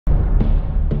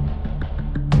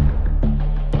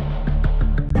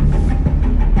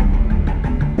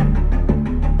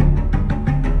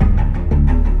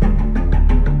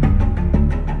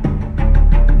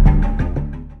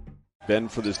been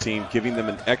for this team, giving them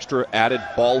an extra added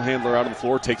ball handler out on the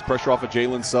floor, takes pressure off of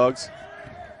Jalen Suggs.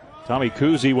 Tommy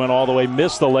Kuzi went all the way,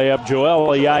 missed the layup. Joel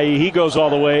Ayayi, he goes all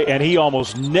the way, and he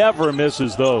almost never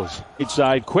misses those. Each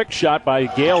side, quick shot by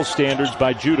Gale standards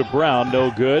by Judah Brown,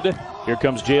 no good. Here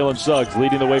comes Jalen Suggs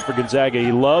leading the way for Gonzaga.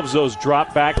 He loves those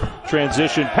drop-back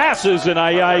transition passes, and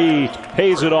Ayayi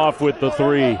pays it off with the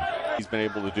three. He's been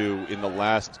able to do in the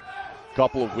last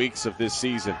couple of weeks of this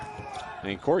season.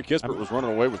 And Corey Kispert was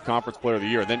running away with Conference Player of the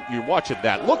Year. And then you're watching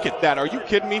that. Look at that. Are you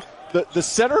kidding me? The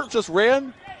center just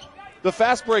ran the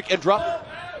fast break and dropped.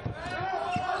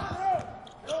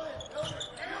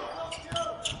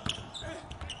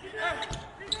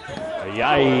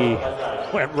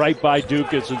 Ayayi went right by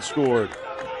Dukas and scored.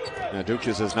 Now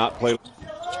Dukas has not played.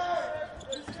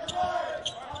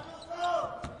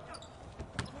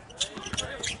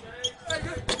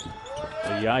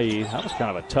 Ayayi, that was kind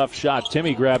of a tough shot.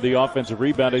 Timmy grabbed the offensive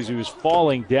rebound as he was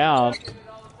falling down.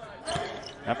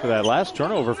 After that last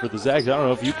turnover for the Zags, I don't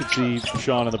know if you could see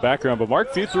Sean in the background, but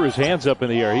Mark Few threw his hands up in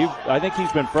the air. I think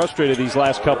he's been frustrated these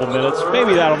last couple minutes.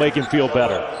 Maybe that'll make him feel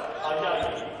better.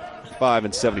 5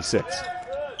 and 76.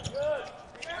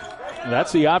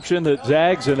 That's the option that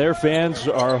Zags and their fans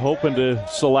are hoping to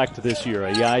select this year.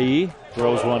 Ayayi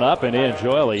throws one up and in.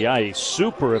 Joel Ayayi,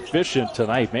 super efficient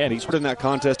tonight. Man, he's in that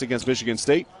contest against Michigan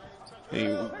State. And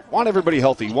you want everybody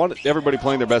healthy. You want everybody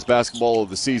playing their best basketball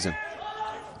of the season.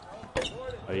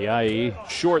 Ayayi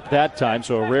short that time,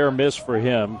 so a rare miss for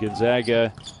him.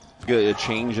 Gonzaga. A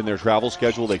change in their travel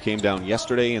schedule. They came down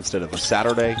yesterday instead of a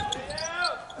Saturday.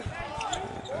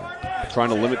 Trying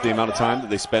to limit the amount of time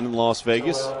that they spend in Las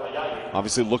Vegas.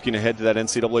 Obviously looking ahead to that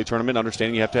NCAA tournament,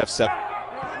 understanding you have to have 7.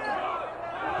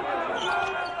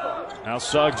 Now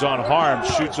Suggs on Harm,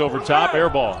 shoots over top, air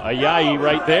ball. Ayayi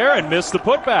right there and missed the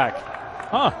putback.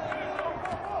 Huh.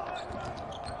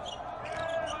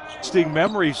 Interesting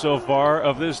memory so far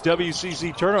of this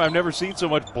WCC tournament. I've never seen so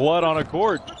much blood on a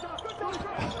court.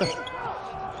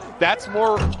 That's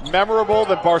more memorable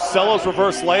than Barcelo's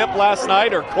reverse layup last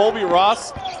night or Colby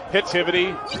Ross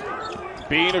hitivity.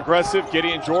 Being aggressive,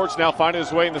 Gideon George now finding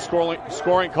his way in the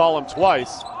scoring column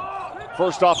twice.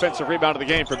 First offensive rebound of the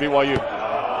game for BYU.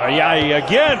 Ayayi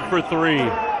again for three.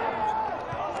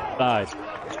 I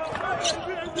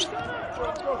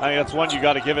think that's one you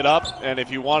got to give it up, and if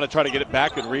you want to try to get it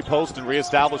back and repost and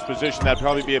reestablish position, that'd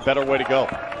probably be a better way to go.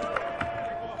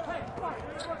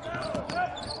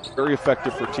 Very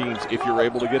effective for teams if you're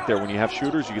able to get there. When you have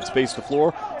shooters, you can space the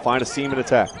floor, find a seam and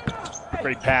attack.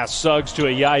 Great pass. Suggs to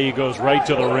Ayayi, goes right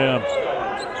to the rim.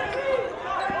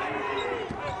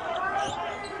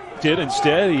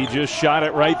 Instead, he just shot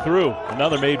it right through.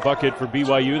 Another made bucket for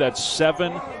BYU. That's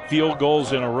 7 field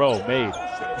goals in a row made.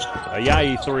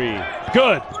 Ayayi three.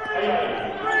 Good.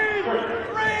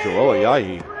 Joel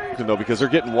Ayayi, though, because they're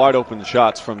getting wide open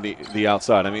shots from the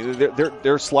outside. I mean,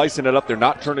 they're slicing it up. They're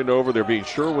not turning it over. They're being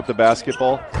sure with the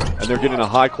basketball, and they're getting a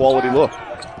high-quality look.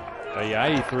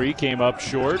 Ayayi three came up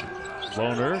short.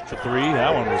 Loner to three.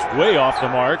 That one was way off the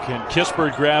mark, and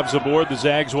Kispert grabs the board. The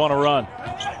Zags want to run.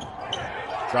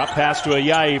 Drop pass to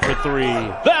Ayayi for three.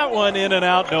 That one in and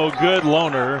out, no good.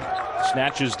 Loner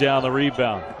snatches down the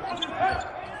rebound.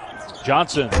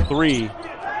 Johnson, three.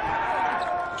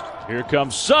 Here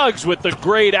comes Suggs with the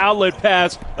great outlet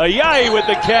pass. Ayayi with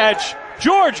the catch.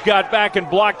 George got back and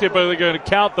blocked it, but they're going to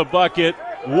count the bucket.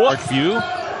 What view?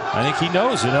 I think he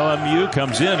knows that LMU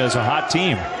comes in as a hot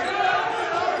team.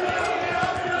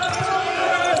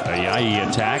 Ayayi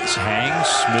attacks, hangs,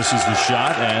 misses the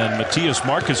shot, and Matthias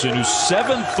Markussen, who's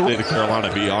 7-3 to Carolina,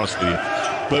 to be honest with you.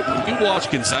 But when you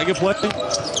watch Gonzaga play,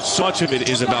 so much of it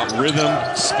is about rhythm,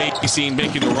 spacing,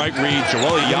 making the right read.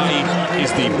 Joel Ayayi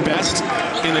is the best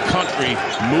in the country,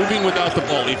 moving without the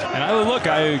ball. And look,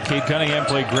 Cade Cunningham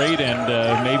played great, and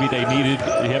maybe they needed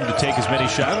him to take as many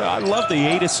shots. I love the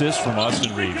 8 assists from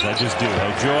Austin Reeves. I just do.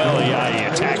 Joel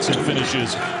Ayayi attacks and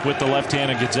finishes with the left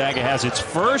hand, and Gonzaga has its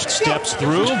first, steps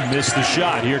through, missed the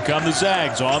shot. Here come the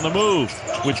Zags on the move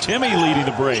with Timmy leading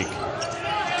the break.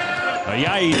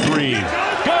 Ayayi three.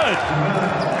 Good.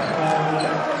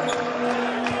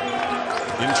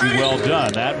 Well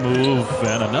done. That move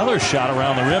and another shot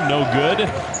around the rim. No good.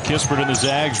 Kispert and the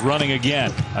Zags running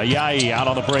again. Ayayi out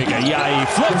on the break. Ayayi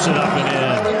flips it up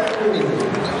and in.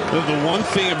 The one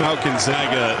thing about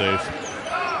Gonzaga,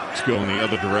 let's go in the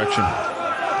other direction.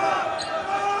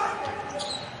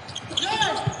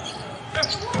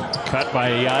 Cut by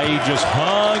Ayayi, just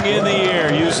hung in the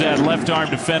air. Use that left arm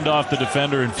to fend off the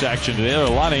defender. In fact, there are a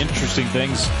lot of interesting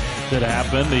things that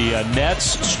happen. The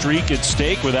Nets streak at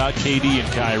stake without KD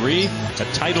and Kyrie. A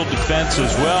title defense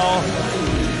as well.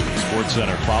 Sports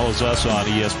Center follows us on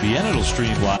ESPN. It'll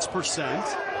stream live. Percent.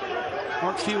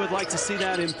 Mark Few would like to see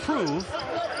that improve.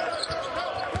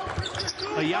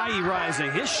 Ayayi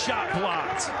rising, his shot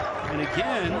blocked. And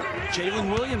again,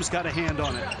 Jalen Williams got a hand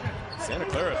on it. Santa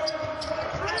Clara.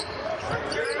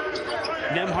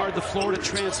 Nembhard the Florida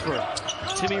transfer.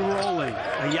 Timmy rolling.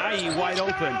 Ayayi wide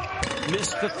open.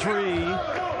 Missed the three.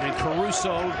 And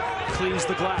Caruso cleans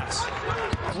the glass.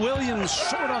 Williams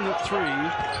short on the three.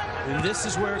 And this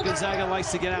is where Gonzaga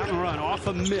likes to get out and run. Off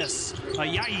a miss.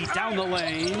 Ayayi down the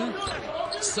lane.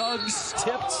 Suggs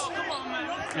tipped.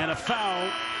 And a foul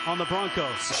on the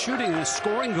Broncos. Shooting a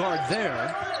scoring guard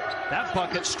there. That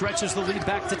bucket stretches the lead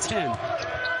back to 10.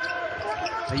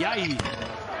 Ayayi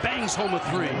bangs home a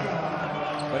three.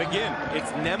 But again,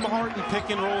 it's Nembhard in pick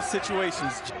and roll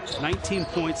situations.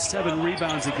 19.7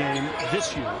 rebounds a game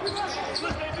this year.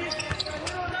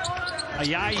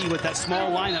 Ayayi with that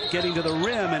small lineup getting to the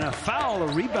rim, and a foul,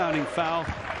 a rebounding foul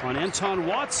on Anton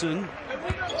Watson.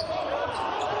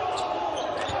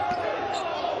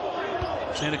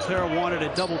 Santa Clara wanted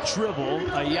a double dribble.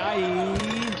 Ayayi,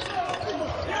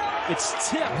 it's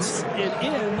tipped and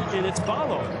in, and it's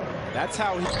Ballo. That's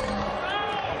how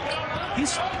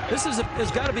this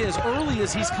has got to be as early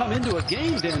as he's come into a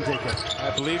game, Dan Dicker.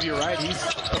 I believe you're right. He's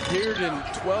appeared in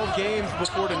 12 games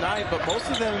before tonight, but most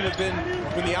of them have been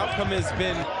when the outcome has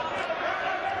been.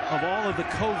 Of all of the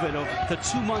COVID, of the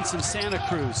 2 months in Santa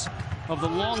Cruz, of the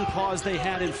long pause they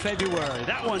had in February.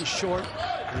 That one's short,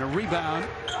 and a rebound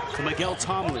to Miguel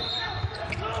Tomley.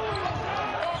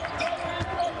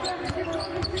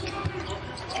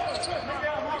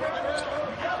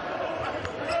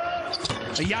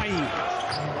 Ayayi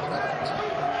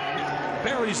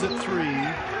buries the three.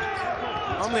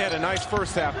 Only had a nice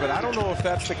first half, but I don't know if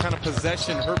that's the kind of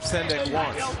possession Herb Sendek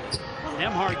wants.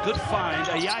 Nembhard, good find.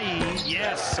 Ayayi,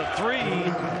 yes, a three.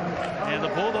 And the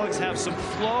Bulldogs have some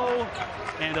flow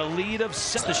and a lead of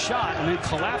the shot, and then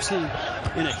collapsing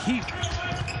in a heap.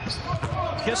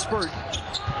 Kispert.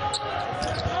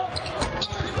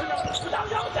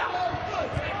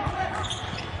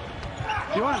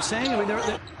 You know what I'm saying? I mean,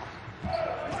 they're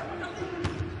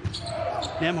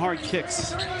Nembhard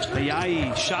kicks.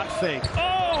 Ayayi, shot fake.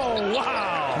 Oh,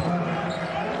 wow!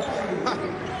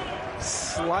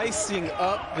 Slicing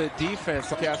up the defense.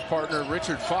 Cast partner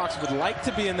Richard Fox would like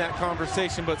to be in that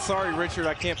conversation, but sorry, Richard,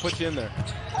 I can't put you in there.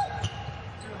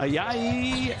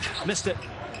 Ayayi missed it.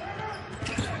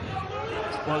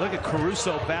 Well, look at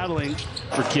Caruso battling.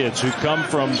 For kids who come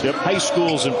from high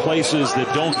schools and places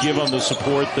that don't give them the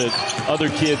support that other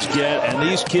kids get, and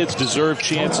these kids deserve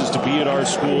chances to be at our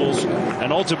schools.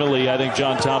 And ultimately, I think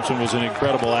John Thompson was an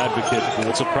incredible advocate.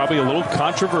 It's probably a little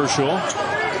controversial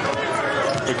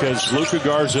because Luka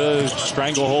Garza's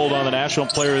stranglehold on the National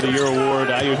Player of the Year award.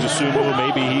 Ayo Dosunmu,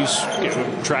 maybe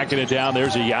he's tracking it down.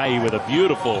 There's Ayayi with a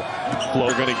beautiful flow.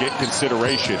 They're going to get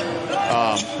consideration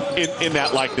in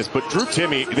that likeness. But Drew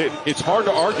Timme, it's hard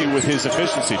to argue with his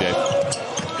efficiency, Dave.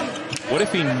 What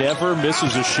if he never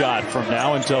misses a shot from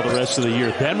now until the rest of the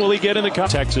year? Then will he get in the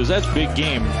Texas? That's a big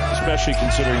game, especially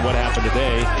considering what happened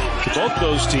today. To both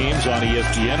those teams on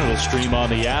ESPN, it'll stream on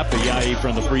the app. Ayayi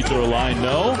from the free throw line,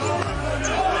 no.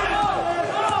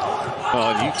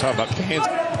 And you talk about Kansas.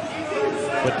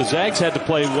 But the Zags had to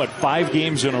play, 5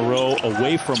 games in a row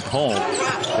away from home.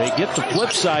 They get the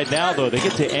flip side now, though. They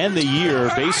get to end the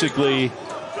year basically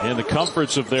in the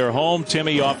comforts of their home.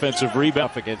 Timme, offensive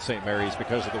rebound. Against St. Mary's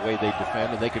because of the way they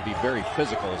defend, and they could be very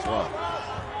physical as well.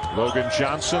 Logan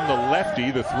Johnson, the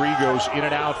lefty, the three goes in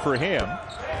and out for him.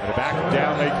 And back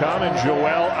down they come, and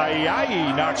Joel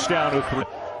Ayayi knocks down a three.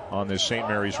 On this St.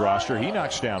 Mary's roster, he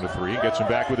knocks down a three and gets him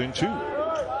back within 2.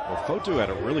 Well, Fotu had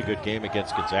a really good game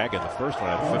against Gonzaga in the first one,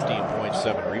 had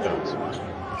 15.7 rebounds.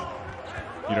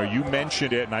 You know, you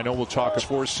mentioned it, and I know we'll talk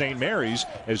for St. Mary's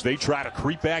as they try to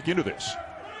creep back into this.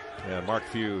 Yeah, Mark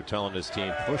Few telling his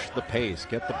team, push the pace,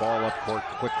 get the ball up court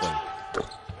quickly.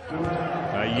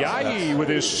 Ayayi with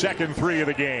his second three of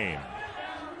the game.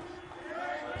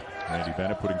 Randy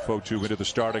Bennett putting Fotu into the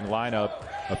starting lineup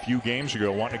a few games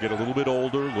ago, wanting to get a little bit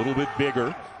older, a little bit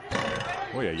bigger.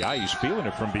 Boy, Ayayi's feeling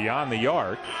it from beyond the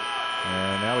arc.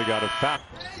 And now we got a foul.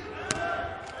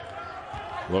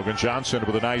 Logan Johnson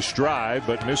with a nice drive,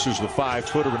 but misses the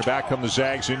 5-footer, and back come the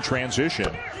Zags in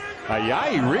transition.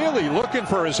 Ayayi really looking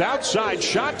for his outside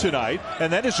shot tonight,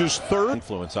 and that is his third.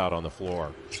 Influence out on the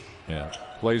floor. Yeah,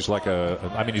 plays like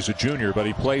he's a junior, but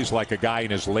he plays like a guy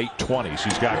in his late 20s.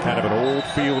 He's got kind of an old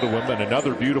feel to him, and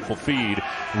another beautiful feed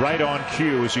right on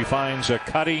cue as he finds a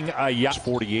cutting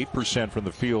Ayayi. 48% from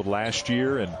the field last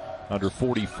year and under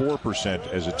 44%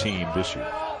 as a team this year.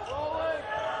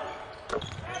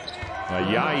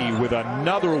 Ayayi with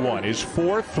another one, his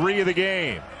fourth three of the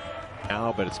game.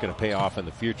 Now, but it's going to pay off in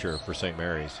the future for St.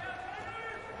 Mary's.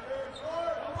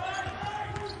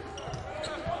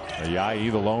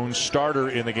 Ayayi, the lone starter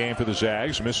in the game for the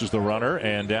Zags, misses the runner,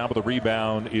 and down with the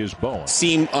rebound is Bowen.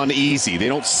 Seem uneasy. They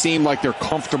don't seem like they're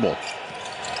comfortable.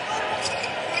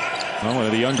 Well, one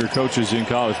of the younger coaches in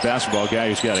college basketball, guy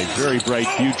who's got a very bright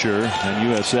future,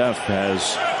 and USF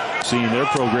has seen their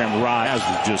program rise,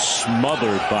 was just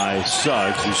smothered by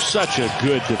Suggs, who's such a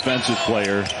good defensive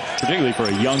player, particularly for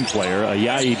a young player.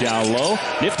 Ayayi down low,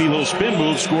 nifty little spin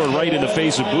move, scored right in the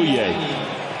face of Bouye.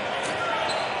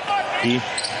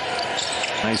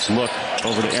 Nice look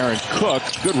over to Aaron Cook.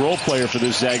 Good role player for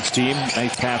this Zags team.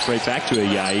 Nice pass right back to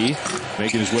Ayayi.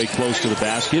 Making his way close to the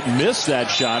basket. Missed that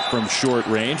shot from short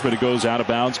range, but it goes out of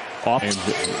bounds. Off. And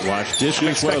watch dishes. I'm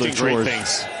expecting great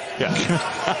things. Yeah.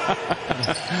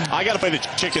 I got to play the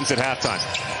chickens at halftime.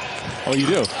 Oh, you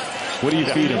do? What do you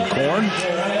feed them? Corn?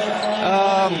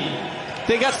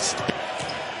 They got...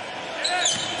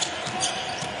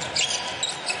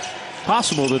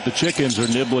 Possible that the chickens are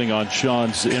nibbling on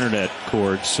Sean's internet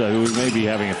cords, so we may be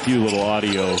having a few little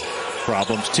audio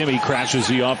problems. Timmy crashes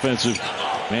the offensive.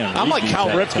 Man, I'm like Cal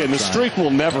Ripken. The streak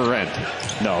will never end.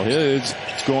 No, it's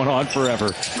going on forever.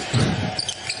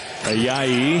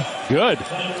 Ayayi, good.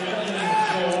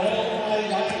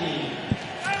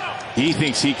 He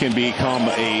thinks he can become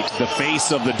the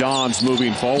face of the Dons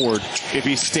moving forward if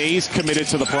he stays committed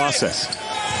to the process.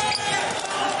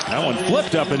 That one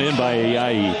flipped up and in by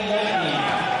Ayayi.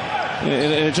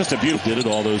 And it's just a beautiful. Did it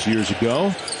all those years ago.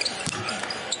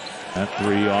 That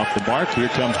three off the mark. Here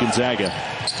comes Gonzaga.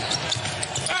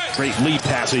 Great lead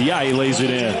pass. Ayayi lays it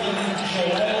in.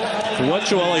 For what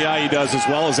Joel Ayayi does as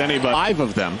well as anybody. 5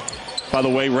 of them, by the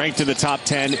way, ranked in the top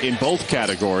 10 in both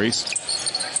categories.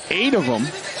 8 of them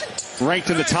ranked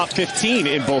in the top 15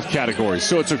 in both categories.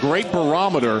 So it's a great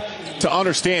barometer to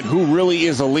understand who really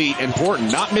is elite and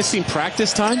important. Not missing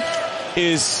practice time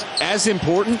is as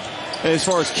important as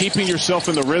far as keeping yourself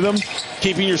in the rhythm,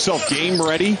 keeping yourself game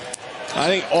ready.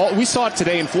 I think we saw it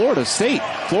today in Florida State.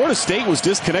 Florida State was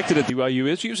disconnected at BYU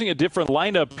is using a different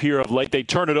lineup here of late. They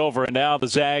turn it over, and now the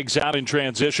Zags out in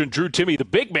transition. Drew Timme, the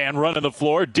big man, running the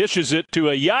floor, dishes it to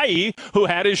Ayayi, who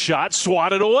had his shot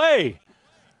swatted away.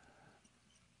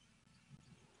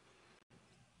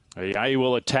 Ayayi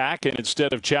will attack, and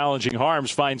instead of challenging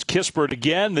Harms, finds Kispert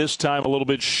again, this time a little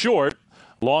bit short.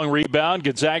 Long rebound.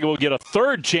 Gonzaga will get a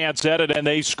third chance at it, and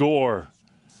they score.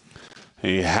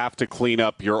 You have to clean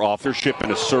up your authorship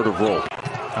and assertive role.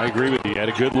 I agree with you. Had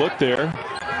a good look there.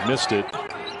 Missed it.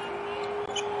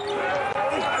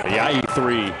 Ayayi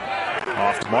three.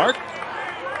 Off the mark.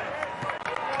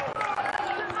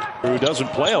 Who doesn't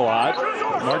play a lot.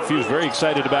 Mark Few's very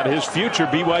excited about his future.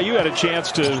 BYU had a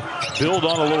chance to build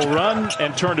on a little run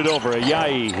and turned it over.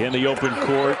 Ayayi in the open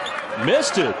court.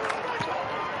 Missed it.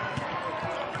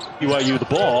 BYU the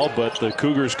ball, but the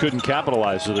Cougars couldn't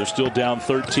capitalize, so they're still down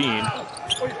 13.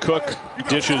 Cook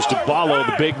dishes to Ballo,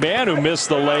 the big man, who missed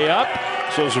the layup.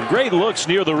 So some great looks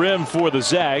near the rim for the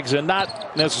Zags, and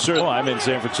not necessarily. I'm in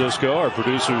San Francisco. Our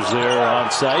producer's there on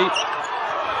site.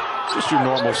 Just your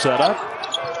normal setup.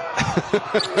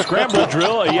 Scramble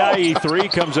drill. Ayayi three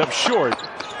comes up short.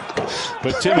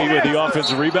 But Timme with the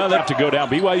offensive rebound. They have to go down.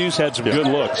 BYU's had some good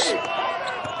looks.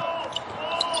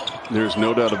 There's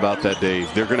no doubt about that,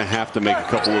 Dave. They're going to have to make a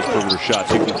couple of perimeter shots.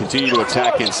 You can continue to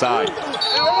attack inside.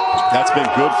 That's been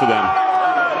good for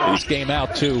them. This game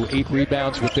out, too. 8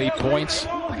 rebounds with 8 points.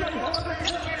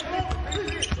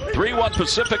 3-1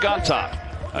 Pacific on top.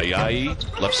 Ayayi,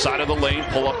 left side of the lane,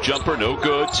 pull-up jumper, no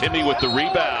good. Timme with the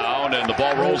rebound, and the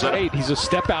ball rolls out. He's a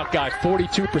step-out guy,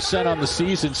 42% on the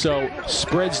season, so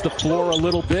spreads the floor a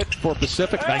little bit for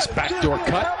Pacific. Nice backdoor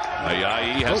cut.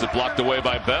 Ayayi has it blocked away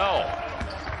by Bell.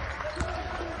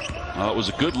 It was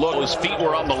a good look. His feet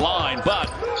were on the line, but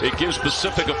it gives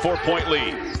Pacific a 4-point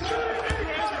lead.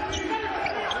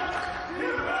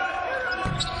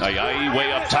 Ayayi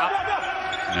way up top.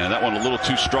 And that one a little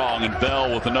too strong, and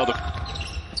Bell with another.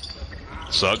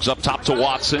 Suggs up top to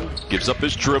Watson. Gives up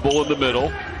his dribble in the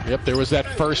middle. Yep, there was that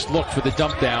first look for the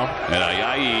dump down. And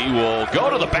Ayayi will go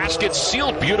to the basket,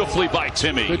 sealed beautifully by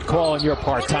Timme. Good call on your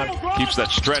part, Tom. Keeps that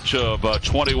stretch of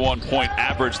 21-point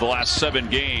average the last 7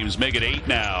 games. Make it 8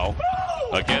 now.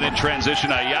 Again in transition,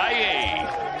 Ayayi.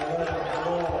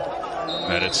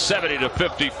 And it's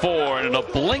 70-54, and in a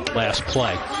blink. Last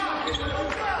play.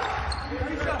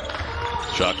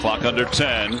 Shot clock under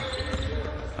 10.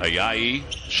 Ayayi,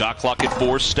 shot clock at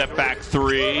 4. Step back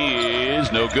 3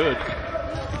 is no good.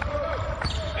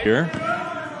 Here.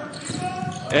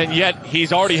 And yet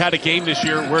he's already had a game this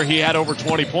year where he had over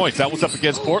 20 points. That was up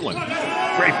against Portland.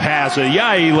 Great pass.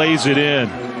 Ayayi lays it in.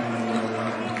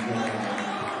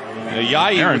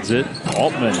 Ayayi earns it.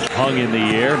 Altman hung in the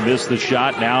air, missed the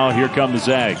shot. Now here come the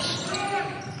Zags.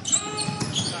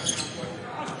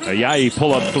 Ayayi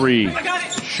pull up three.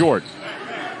 Short.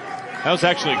 That was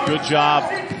actually a good job.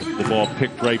 The ball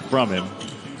picked right from him.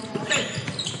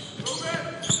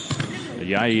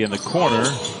 Ayayi in the corner.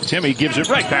 Timmy gives it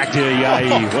right back to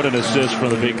Ayayi. What an assist from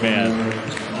the big man.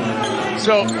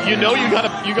 So you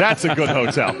got that's a good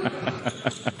hotel.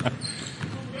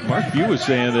 Mark Few was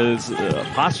saying there's a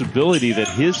possibility that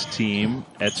his team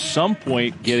at some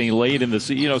point getting late in the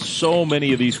season, so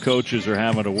many of these coaches are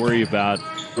having to worry about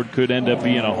what could end up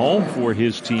being a home for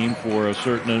his team for a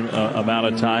certain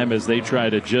amount of time as they try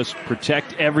to just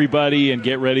protect everybody and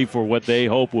get ready for what they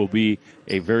hope will be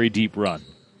a very deep run.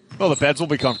 Well, the beds will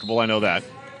be comfortable. I know that.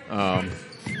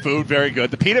 Food, very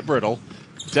good. The peanut brittle,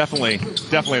 definitely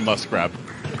a must grab.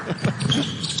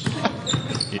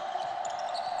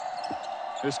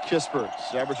 Here's Kispert,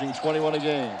 averaging 21 a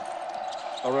game.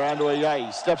 Around to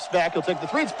Ayayi, steps back, he'll take the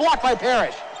three. It's blocked by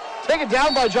Parrish. Taken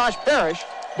down by Josh Parrish.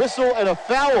 Whistle and a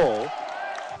foul.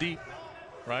 Deep,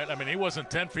 right? I mean, he wasn't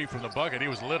 10 feet from the bucket. He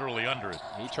was literally under it.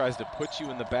 He tries to put you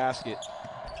in the basket.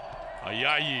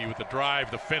 Ayayi with the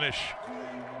drive, the finish.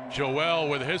 Joel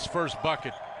with his first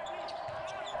bucket.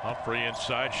 Humphrey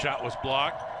inside, shot was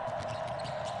blocked.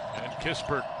 And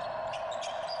Kispert,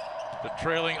 the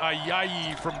trailing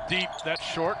Ayayi from deep, that's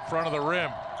short, front of the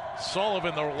rim.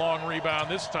 Sullivan the long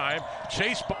rebound this time.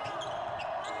 Chase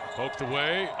poked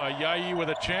away. Ayayi with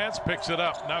a chance, picks it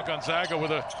up. Now Gonzaga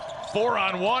with a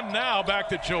 4-on-1 now. Back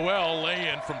to Joel,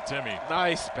 lay-in from Timmy.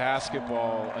 Nice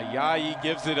basketball. Ayayi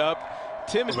gives it up.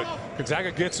 Timmy. But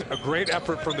Gonzaga gets a great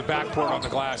effort from the backcourt on the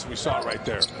glass. We saw it right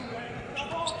there.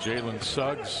 Jalen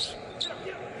Suggs,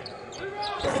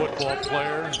 football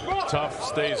player, tough,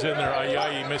 stays in there.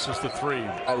 Ayayi misses the three.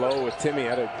 High low with Timmy,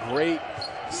 had a great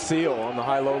seal on the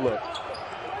high-low look.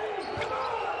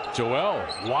 Joel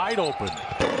wide open.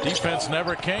 Defense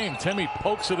never came. Timmy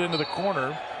pokes it into the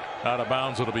corner. Out of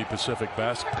bounds, it'll be Pacific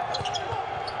basket.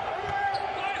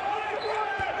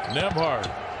 Nembhard.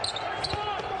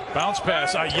 Bounce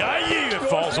pass. Ayayi. It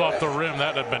falls off the rim.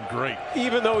 That had been great.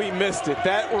 Even though he missed it,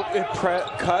 that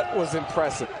cut was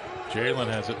impressive. Jalen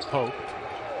has it poked.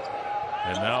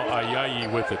 And now Ayayi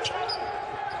with it.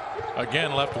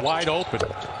 Again, left wide open.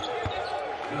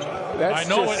 I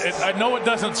know it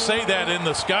doesn't say that in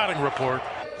the scouting report.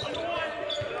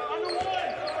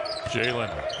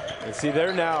 Jalen. And see,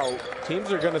 there now,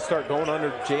 teams are going to start going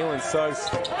under Jalen Suggs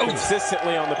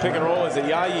consistently on the pick and roll as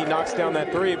Ayayi knocks down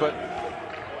that three, but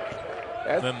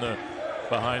then the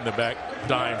behind the back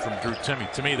dime from Drew Timmy.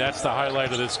 To me, that's the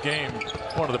highlight of this game.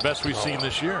 One of the best we've seen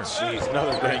this year. Jeez,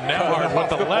 another great Nembhard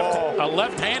with a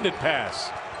left-handed pass.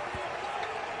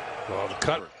 Well, the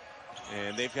cut.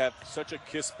 And they've got such a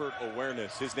Kispert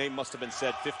awareness. His name must have been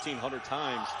said 1,500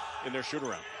 times in their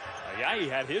shoot-around. Ayayi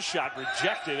had his shot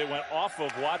rejected. It went off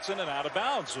of Watson and out of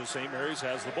bounds. So St. Mary's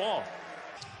has the ball.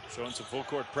 Showing some full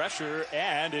court pressure,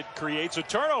 and it creates a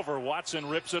turnover. Watson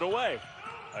rips it away.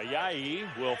 Ayayi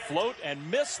will float and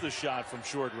miss the shot from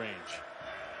short range.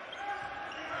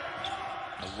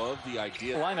 I love the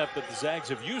idea. Lineup that the Zags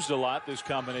have used a lot, this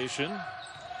combination.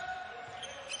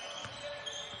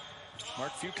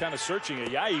 Mark Few kind of searching.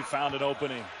 Ayayi found an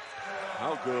opening.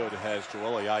 How good has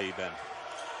Joel Ayayi been?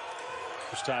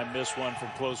 First time missed one from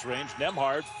close range.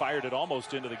 Nembhard fired it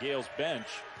almost into the Gales bench.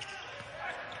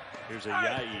 Here's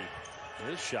Ayayi.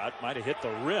 His shot might have hit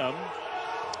the rim.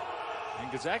 And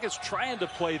Gonzaga's trying to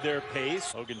play their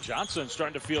pace. Logan Johnson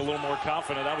starting to feel a little more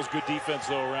confident. That was good defense,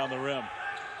 though, around the rim.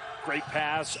 Great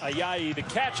pass. Ayayi, the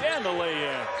catch and the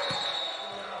lay-in.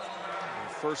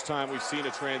 First time we've seen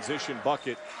a transition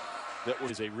bucket. That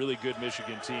is a really good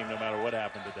Michigan team, no matter what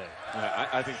happened today.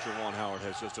 I think Juwan Howard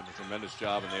has just done a tremendous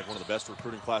job, and they have one of the best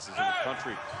recruiting classes in the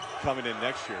country coming in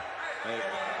next year.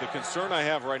 The concern I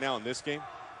have right now in this game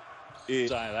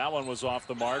is... That one was off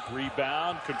the mark.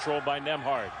 Rebound, controlled by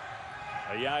Nembhard.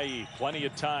 Ayayi, plenty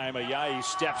of time. Ayayi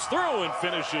steps through and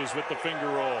finishes with the finger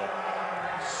roll.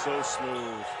 So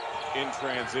smooth in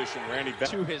transition. Randy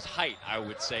to his height, I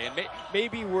would say, and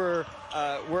maybe we're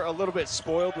a little bit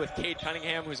spoiled with Cade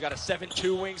Cunningham, who's got a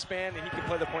 7'2" wingspan, and he can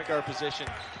play the point guard position.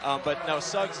 But no,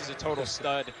 Suggs is a total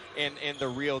stud and the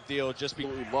real deal. Just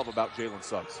what we love about Jalen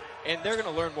Suggs. And they're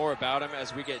going to learn more about him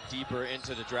as we get deeper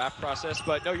into the draft process.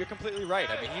 But no, you're completely right.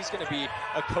 I mean, he's going to be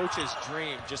a coach's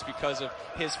dream just because of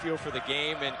his feel for the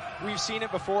game. And we've seen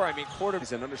it before. I mean,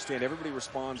 and understand everybody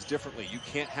responds differently. You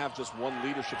can't have just one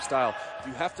leadership style.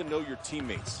 You have to know know your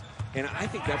teammates. And I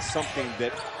think that's something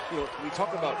that, we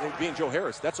talk about being Joe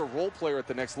Harris. That's a role player at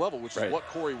the next level, which is what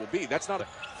Corey will be. That's not a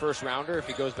first rounder. If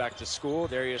he goes back to school,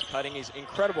 there he is cutting. He's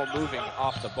incredible moving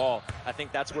off the ball. I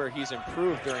think that's where he's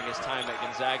improved during his time at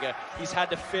Gonzaga. He's had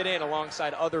to fit in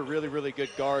alongside other really, really good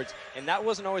guards, and that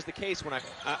wasn't always the case when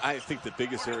I think the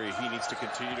biggest area he needs to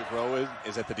continue to grow in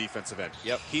is at the defensive end.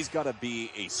 Yep. He's got to be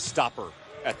a stopper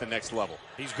at the next level.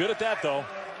 He's good at that, though.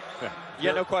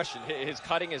 Yeah, no question. His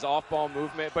cutting, his off-ball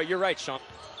movement. But you're right, Sean.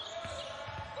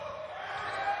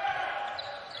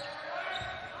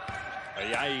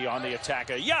 Ayayi on the attack.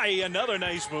 Ayayi, another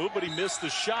nice move, but he missed the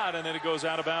shot, and then it goes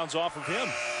out of bounds off of him.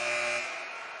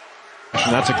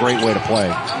 And that's a great way to play.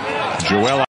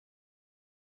 Joel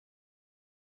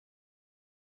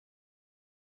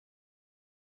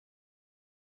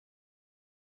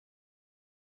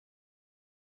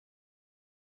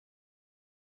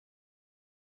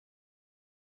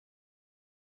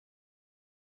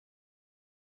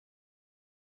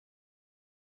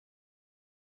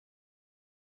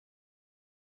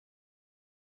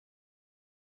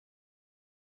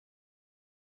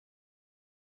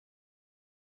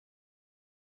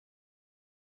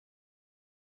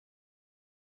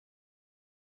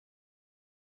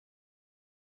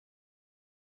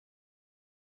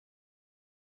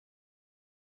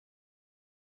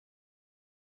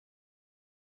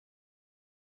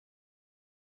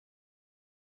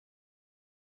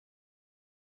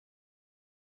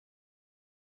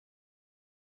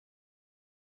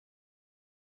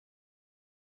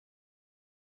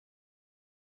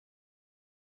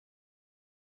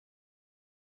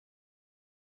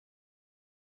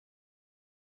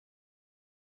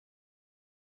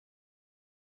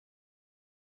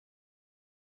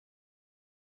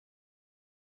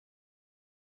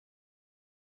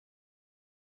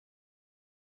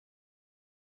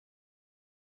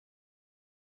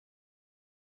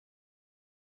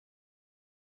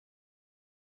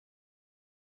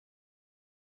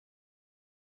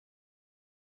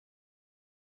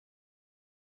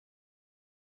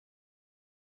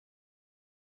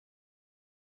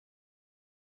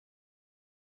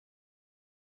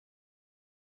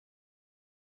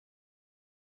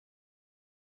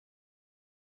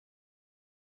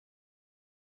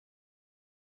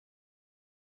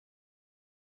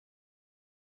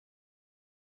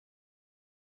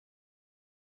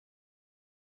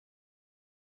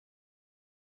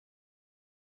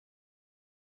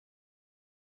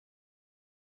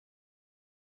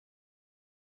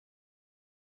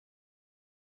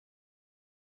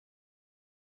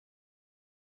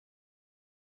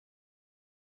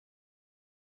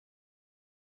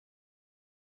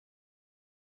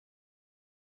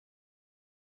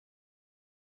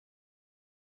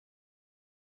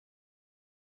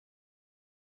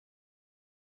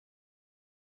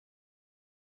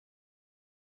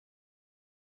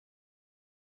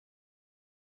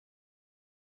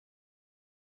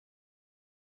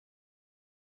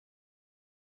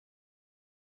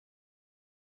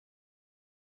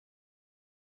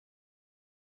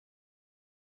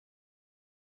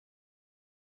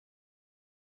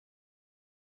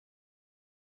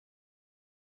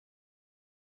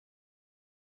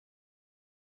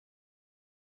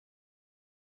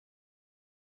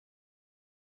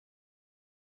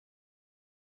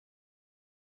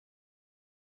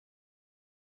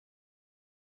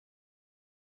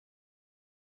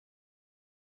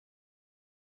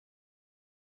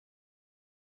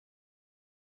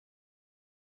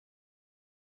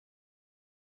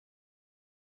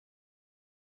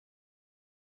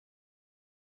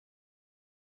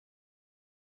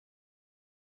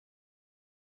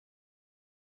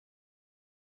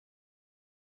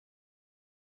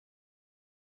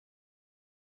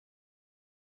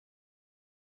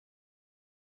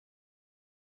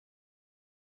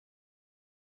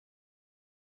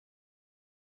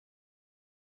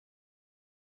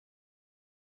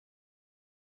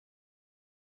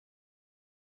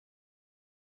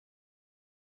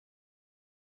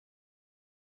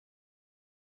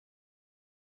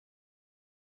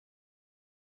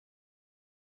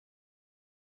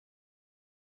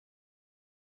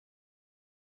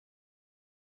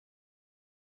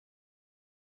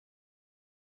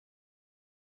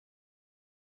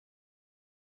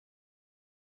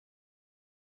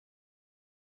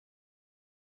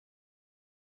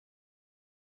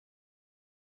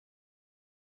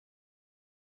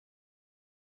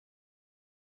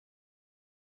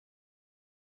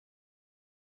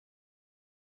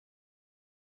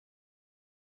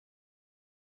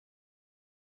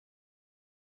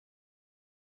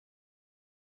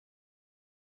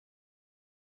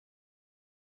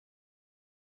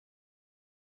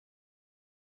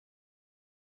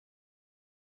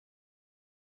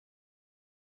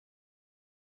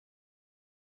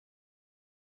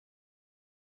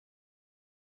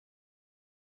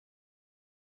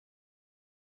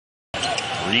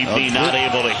Reeve not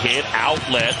able to hit.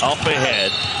 Outlet up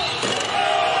ahead.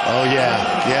 Oh,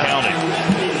 yeah.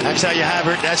 Counting. That's how you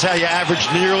average. That's how you average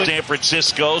nearly. San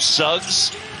Francisco,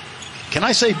 Suggs. Can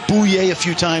I say booyah a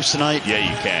few times tonight? Yeah,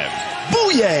 you can.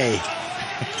 Booyah!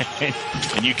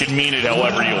 And you can mean it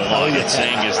however you want. It's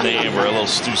saying his name or a little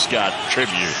Stu Scott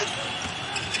tribute.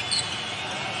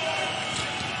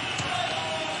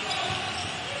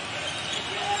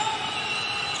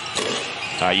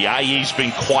 Ayayi's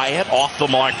been quiet, off the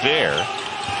mark there.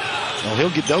 Well, he'll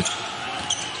get those.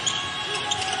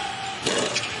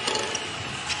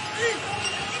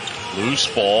 Loose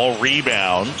ball,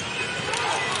 rebound.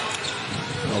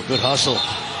 Oh, good hustle.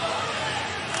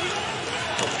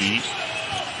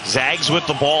 Zags with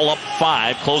the ball up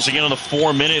 5, closing in on the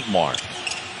 4-minute mark.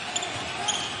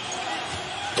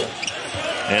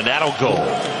 And that'll go.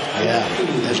 Yeah,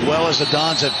 as well as the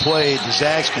Dons have played, the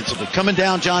Zags can. Coming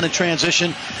down, John, in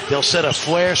transition, they'll set a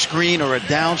flare screen or a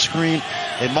down screen.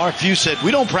 And Mark Few said,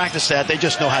 we don't practice that. They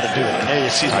just know how to do it. And there you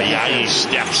see Ayayi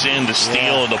steps in to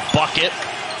steal the bucket.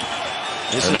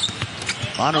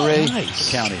 Monterey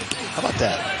County. How about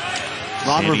that?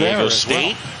 Ron San Diego Rivera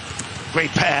State. Well.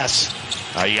 Great pass.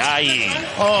 Ayayi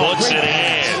puts it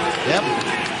in. Yep.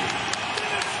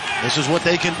 This is what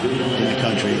they can do in the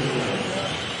country.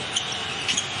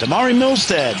 Damari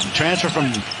Milstead, transfer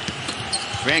from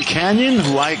Grand Canyon,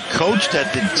 who I coached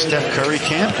at the Steph Curry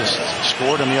camp, just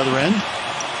scored on the other end.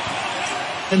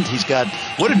 And he's got,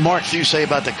 what did Mark Few say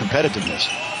about the competitiveness?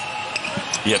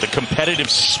 Yeah, the competitive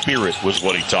spirit was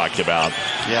what he talked about.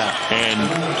 Yeah.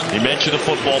 And he mentioned the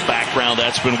football background.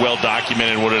 That's been well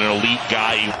documented. What an elite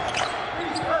guy.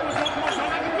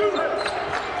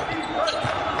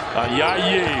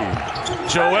 Ayayi.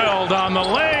 Joel down the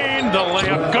lane. The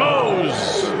layup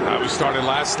goes. We started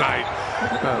last night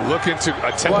looking to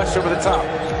attempt flush over the top.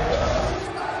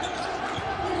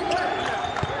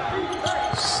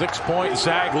 6-point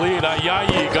Zag lead.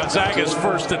 Ayayi, Gonzaga's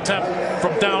first attempt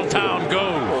from downtown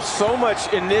goes. Well, so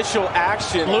much initial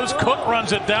action. Loose Cook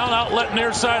runs it down, outlet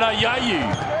near side. Ayayi.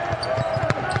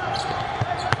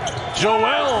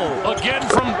 Joel again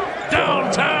from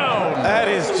downtown. That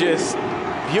is just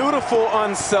beautiful,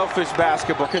 unselfish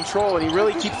basketball control, and he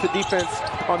really keeps the defense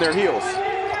on their heels.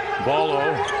 Ballo.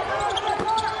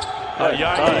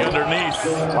 Ayayi underneath.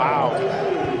 Wow.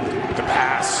 The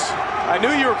pass. I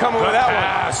knew you were coming with that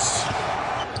pass.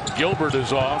 One. Gilbert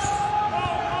is off.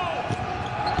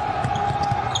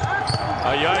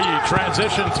 Ayayi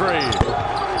transition 3.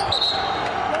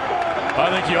 I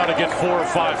think you ought to get 4 or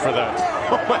 5 for that.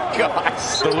 Oh my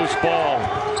gosh. The loose ball.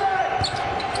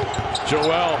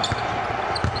 Joel.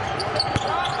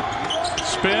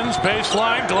 Spins,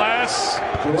 baseline, glass.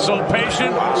 So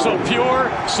patient, so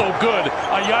pure, so good.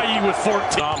 Ayayi with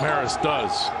 14. Tom Harris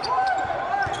does.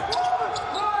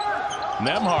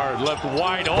 Nembhard left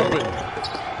wide open.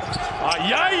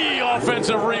 Ayayi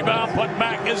offensive rebound, put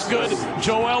back is good.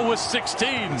 Joel with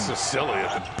 16. Sicilian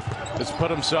has put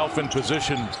himself in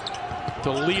position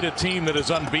to lead a team that is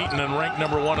unbeaten and ranked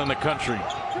 #1 in the country.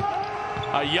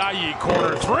 Ayayi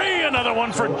corner 3, another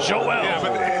one for Joel. Yeah,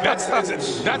 but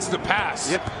that's the pass.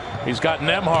 Yep. He's got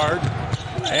Nembhard.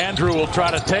 Andrew will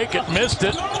try to take it, missed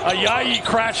it. Ayayi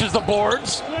crashes the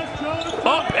boards.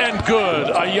 Up and good.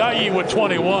 Ayayi with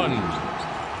 21.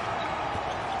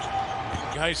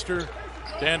 Heister,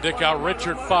 Dan Dickow,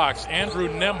 Richard Fox, Andrew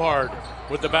Nembhard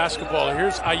with the basketball.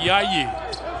 Here's Ayayi.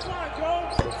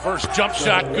 First jump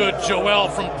shot good. Joel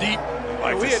from deep.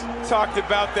 We had talked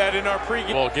about that in our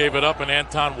pregame. Ball gave it up and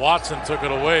Anton Watson took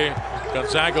it away.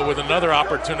 Gonzaga with another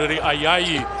opportunity.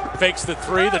 Ayayi fakes the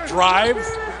 3, the drive,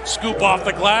 scoop off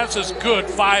the glass is good.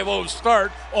 5-0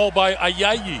 start, all by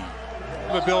Ayayi.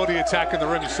 Ability attacking the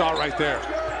rim, you saw it right there.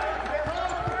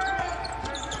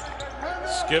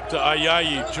 Skip to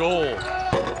Ayayi.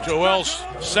 Joel's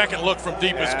second look from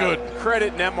deep is good.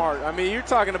 Credit Nembhard. I mean, you're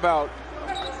talking about.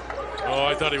 Oh,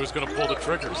 I thought he was going to pull the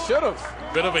trigger. Should have.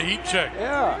 Bit of a heat check.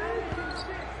 Yeah.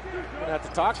 Gonna have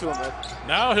to talk to him.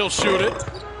 Now he'll shoot it.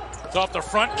 It's off the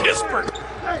front. Kispert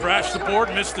crashed the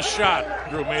board, missed the shot.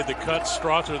 Drew made the cut.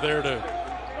 Strother there to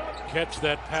catch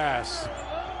that pass.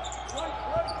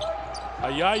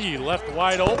 Ayayi left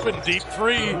wide open, deep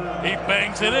 3. He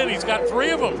bangs it in. He's got 3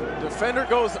 of them. Defender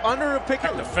goes under a pick.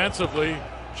 Defensively,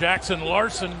 Jackson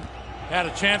Larson had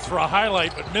a chance for a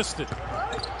highlight but missed it.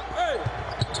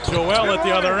 Joel at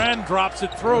the other end drops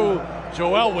it through.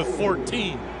 Joel with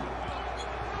 14.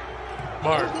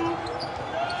 Mark.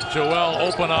 Joel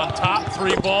open on top,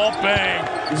 3 ball,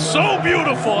 bang. So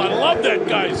beautiful. I love that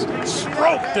guy's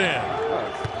stroked in.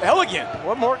 Elegant.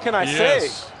 What more can I say?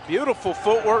 Beautiful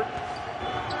footwork.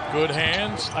 Good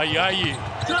hands. Ayayi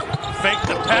fake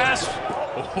the pass.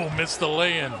 Oh, missed the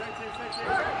lay-in.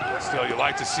 Still, you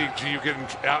like to see GU getting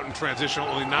out in transition.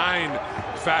 Only 9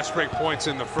 fast break points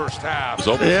in the first half.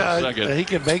 Yeah, he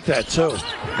can make that too.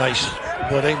 Nice.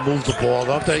 Well, they move the ball,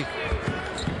 don't they?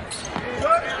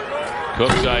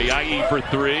 Cooks Ayayi for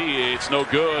 3. It's no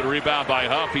good. Rebound by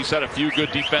Huff. He's had a few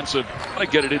good defensive. I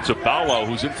get it into Paolo,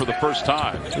 who's in for the first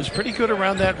time. He was pretty good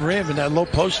around that rim in that low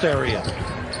post area.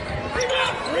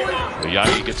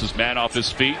 Ayayi gets his man off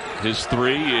his feet. His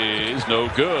 3 is no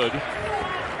good.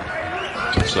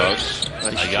 Suggs.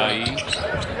 Nice Ayayi.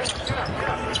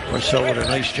 Marcel with a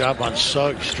nice job on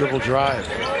Suggs. Dribble drive.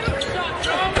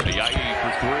 Ayayi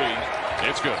for 3.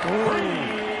 It's good.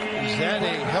 Is that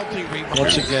a healthy rebound?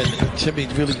 Once again, Timmy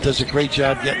really does a great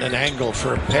job getting an angle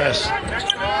for a pass.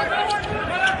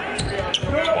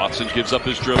 Watson gives up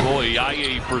his dribble.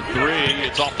 Ayayi for 3.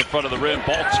 It's off the front of the rim.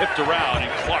 Ball tipped around,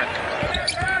 and Clark.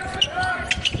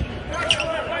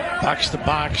 Box to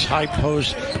box, high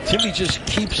post. Timmy just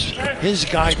keeps his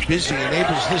guy busy,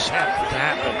 enables this to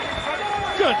happen.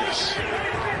 Goodness.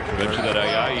 Mentioned that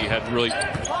Ayayi had really.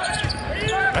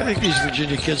 I think these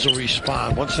Virginia kids will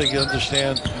respond once they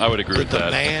understand. I would agree with the that.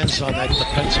 demands on that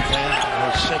defensive end.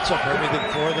 It sets up everything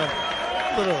for them.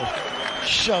 Little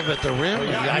shove at the rim.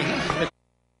 Ayayi.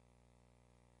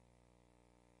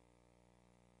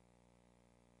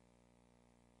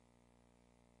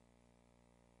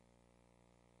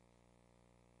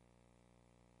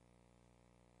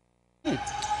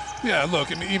 Yeah,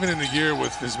 look, I mean, even in a year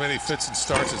with as many fits and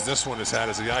starts as this one has had,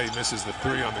 as Ayayi misses the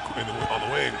 3 on the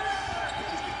wing,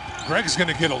 Greg is going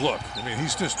to get a look. I mean,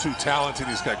 he's just too talented.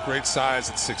 He's got great size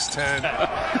at 6'10".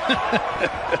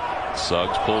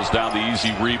 Suggs pulls down the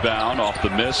easy rebound off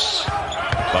the miss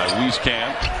by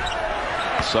Wieskamp.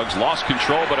 Suggs lost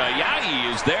control, but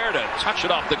Ayayi is there to touch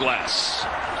it off the glass.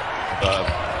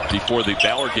 Before the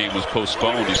Ballard game was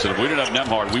postponed, he said, if we didn't have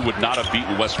Nembhard, we would not have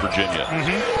beaten West Virginia.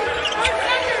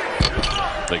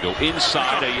 They go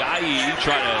inside. Ayayi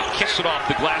trying to kiss it off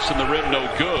the glass in the rim. No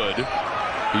good.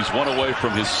 He's 1 away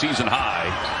from his season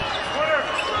high.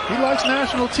 He likes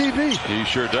national TV. He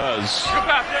sure does.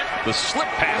 The slip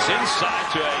pass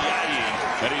inside to Ayayi,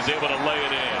 and he's able to lay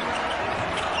it in.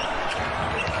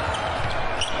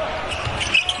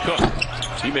 Cook.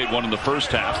 He made one in the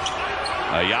first half.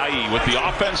 Ayayi with the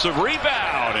offensive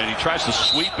rebound, and he tries to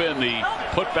sweep in the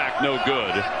putback. No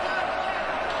good.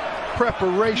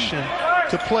 Preparation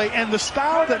to play, and the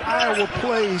style that Iowa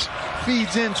plays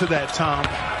feeds into that, Tom,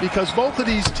 because both of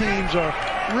these teams are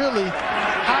really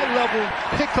high-level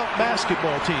pickup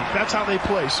basketball teams. That's how they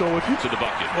play. So if you to the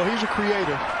bucket, well, he's a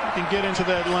creator. He can get into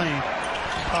that lane.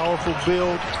 Powerful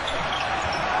build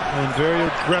and very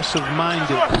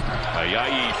aggressive-minded.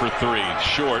 Ayayi for 3,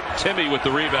 short. Timmy with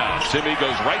the rebound. Timmy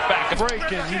goes right back. Break,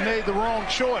 and he made the wrong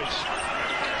choice.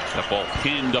 That ball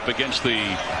pinned up against the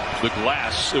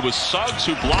glass. It was Suggs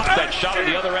who blocked that shot on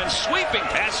the other end. Sweeping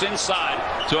pass inside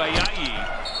to Ayayi.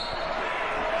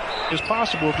 It's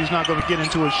possible if he's not going to get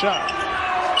into a shot.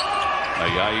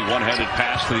 Ayayi one-handed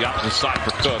pass to the opposite side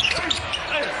for Cook.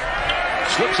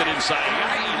 Slips it inside.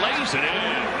 Ayayi lays it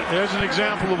in. There's an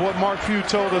example of what Mark Few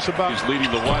told us about. He's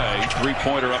leading the way.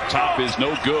 3-pointer up top is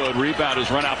no good. Rebound is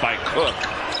run out by Cook.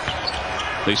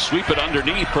 They sweep it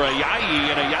underneath for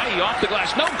Ayayi, and Ayayi off the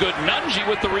glass. No good. Nunji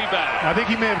with the rebound. I think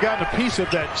he may have gotten a piece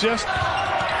of that just.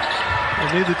 And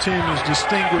neither team has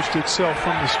distinguished itself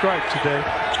from the stripe today.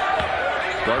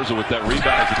 Garza with that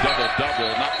rebound is a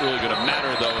double-double. Not really going to matter,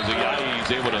 though, as Ayayi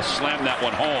is able to slam that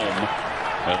one home.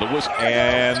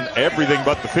 And everything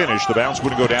but the finish. The bounce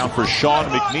wouldn't go down for Sean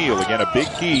McNeil. Again, a big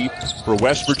key for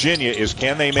West Virginia is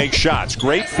can they make shots?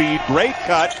 Great feed, great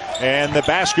cut, and the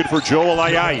basket for Joel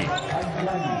Ayayi.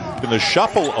 In the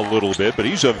shuffle a little bit, but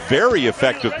he's a very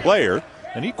effective player,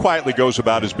 and he quietly goes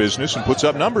about his business and puts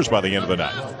up numbers by the end of the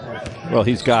night. Well,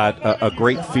 he's got a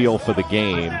great feel for the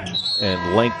game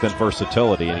and length and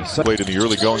versatility, and he's played in the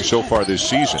early going so far this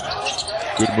season.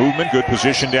 Good movement, good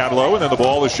position down low, and then the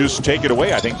ball is just taken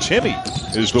away. I think Timmy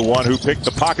is the one who picked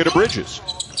the pocket of Bridges.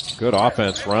 Good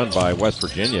offense run by West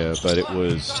Virginia, but it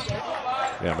was,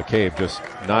 McCabe just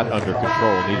not under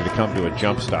control, needed to come to a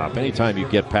jump stop. Anytime you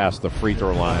get past the free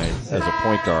throw line as a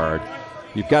point guard,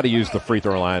 you've got to use the free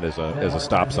throw line as a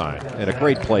stop sign. And a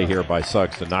great play here by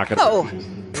Suggs to knock it. Oh,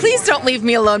 please don't leave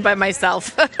me alone by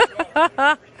myself.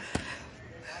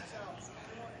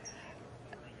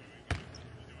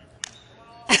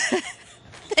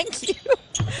 Thank you.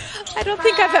 I don't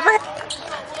think I've ever.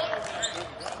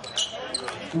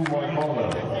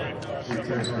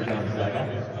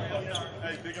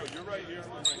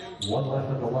 One left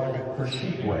at the line for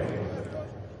Sheepway.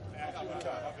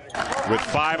 with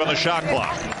 5 on the shot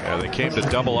clock. Yeah, they came to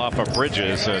double off of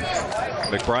Bridges, and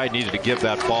McBride needed to give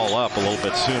that ball up a little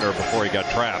bit sooner before he got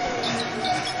trapped.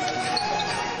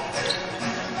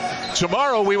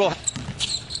 Tomorrow we will.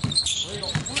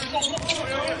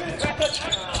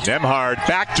 Nembhard,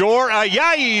 backdoor,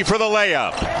 Ayayi for the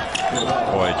layup.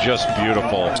 Boy, just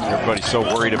beautiful. Everybody's so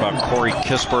worried about Corey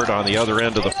Kispert on the other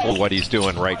end of the floor, what he's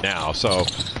doing right now. So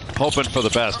hoping for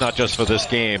the best, not just for this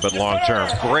game, but long term.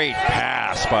 Great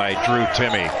pass by Drew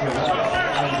Timme.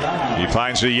 He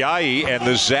finds Ayayi, and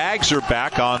the Zags are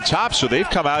back on top, so they've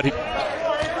come out.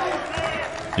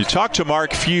 You talk to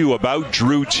Mark Few about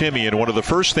Drew Timme, and one of the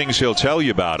first things he'll tell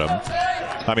you about him,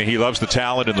 I mean, he loves the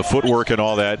talent and the footwork and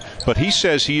all that, but he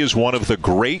says he is one of the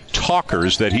great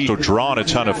talkers, that he's drawn a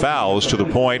ton of fouls to the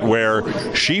point where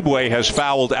Shibwe has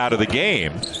fouled out of the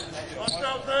game.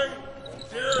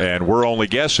 And we're only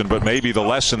guessing, but maybe the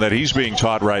lesson that he's being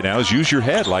taught right now is use your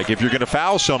head. Like, if you're going to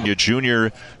foul somebody,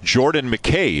 junior Jordan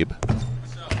McCabe.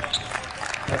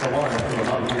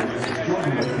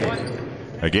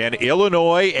 Again,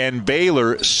 Illinois and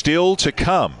Baylor still to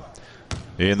come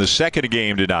in the second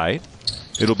game tonight.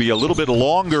 It'll be a little bit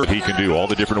longer. He can do all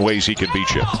the different ways he can beat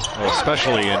you. Well,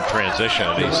 especially in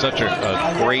transition. He's such a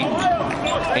great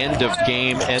end of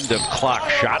game, end of clock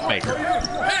shot maker.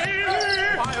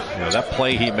 You know, that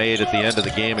play he made at the end of the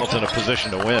game, it's in a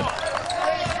position to win.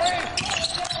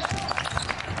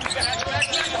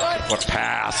 What a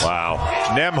pass. Wow.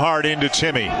 Nembhard into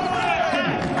Timme.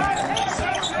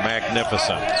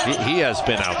 Magnificent. He has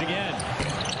been out. Again.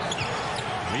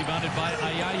 Rebounded by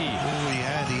Ayayi. Oh, he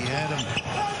had him.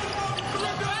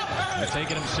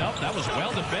 Taking himself. That was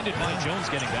well defended by Jones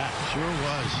getting back. Sure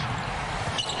was.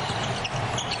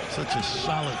 Such a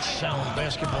solid, sound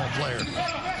basketball player.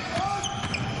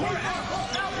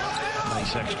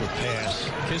 Nice extra pass.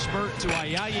 Kispert to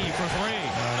Ayayi for 3.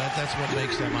 That's what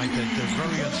makes them, I think. They're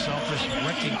very unselfish.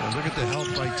 Look at the help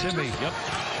by Timme. Yep.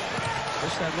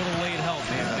 Just that little late help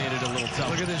made it a little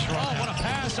tough. Look at this run. Oh, what a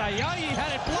pass. Ayayi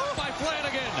had it blown by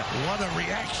Flanagan. What a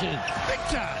reaction. Big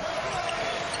time.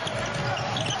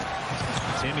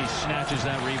 Timme snatches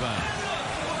that rebound.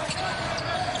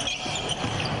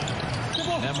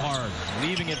 Nembhard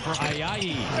leaving it for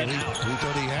Ayayi. We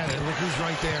thought he had it. Look who's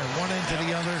right there. One end to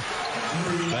the other.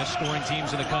 Best scoring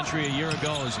teams in the country a year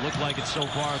ago has looked like it so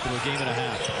far through a game and a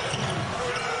half.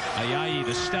 Ayayi,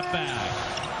 the step back.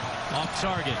 Off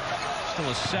target. Still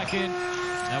a second.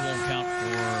 That won't count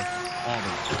for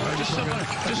Auburn.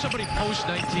 Just somebody post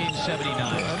 1979.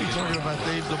 I'll be talking about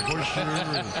Dave the Busher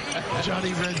and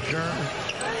Johnny Red German.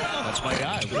 That's my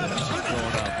guy. Growing up.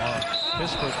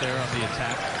 Kispert there on the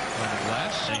attack on the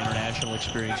glass. International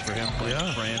experience for him playing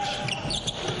in France.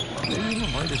 Maybe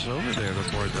we'll invite us over there to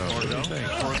Bordeaux. What do you think?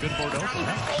 For a good Bordeaux,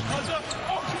 perhaps.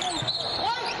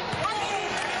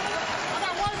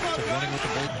 So running with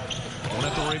the ball. Won't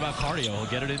have to worry about cardio. He'll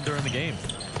get it in during the game.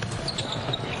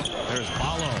 There's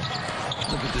Paulo.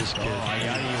 Look at this kid. Oh,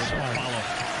 Ayayi with Paulo.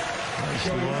 Nice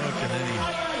look, and then he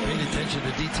paid attention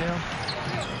to detail.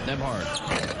 Nembhard.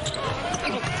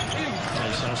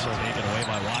 Nice also taken away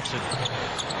by Watson.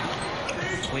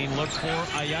 Clean look for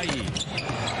Ayayi.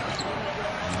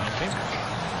 Okay.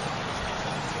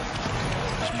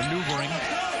 He's maneuvering.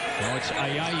 Now it's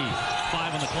Ayayi.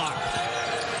 5 on the clock.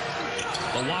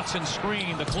 The Watson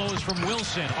screen, the close from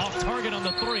Wilson. Off target on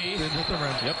the 3. Didn't hit the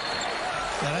rim. Yep.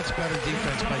 Now that's better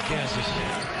defense by Kansas.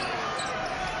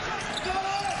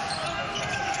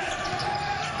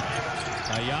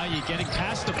 Ayayi getting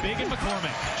past the big and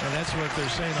McCormick. And that's what they're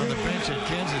saying on the bench at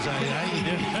Kansas. Ayayi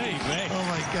did. Hey. Oh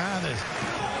my God. And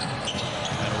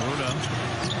Aruna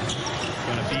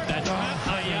gonna beat that trap.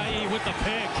 Ayayi with the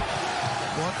pick.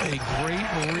 What a great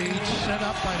read set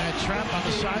up by that trap on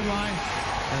the sideline.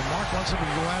 And Mark wants him to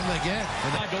go at it again.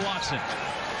 And then to Watson.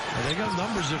 And they got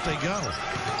numbers if they go.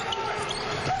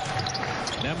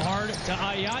 Nembhard to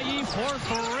Ayayi for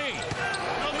 3.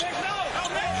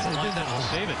 Did that. We'll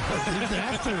save it. Did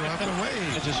after off the way.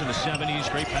 It's just in the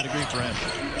 70s. Great pedigree for him.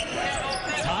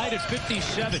 Tied at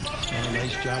 57. Oh,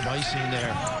 nice job icing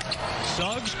there.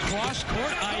 Suggs cross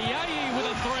court. Ayayi with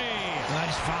a 3.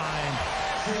 Nice find.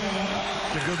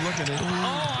 It's a good look at it.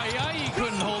 Oh, Ayayi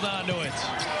couldn't hold on to it.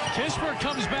 Kispert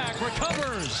comes back,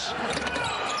 recovers.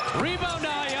 Rebound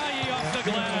to Ayayi off the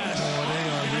glass. Oh, they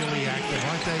are really active,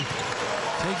 aren't they?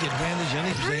 Take advantage of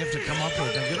anything they have to come up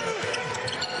with.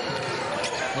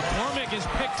 McCormick is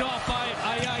picked off by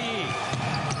Ayayi.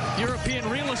 European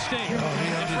real estate. The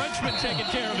Frenchman taking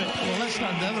care of it. Well, that's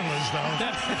not Netherlands, though.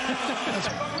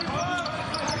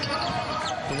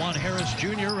 DeJuan Harris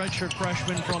Jr., redshirt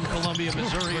freshman from Columbia,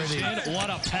 Missouri. What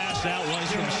a pass that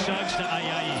was from Suggs to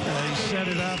Ayayi. He set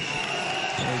it up.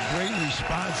 A great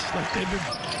response. Like they've been.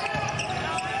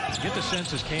 Get the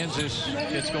sense as Kansas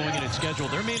gets going in its schedule,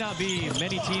 there may not be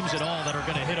many teams at all that are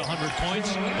going to hit 100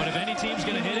 points, but if any team's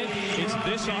going to hit it, it's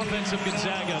this offensive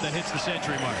Gonzaga that hits the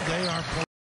century mark.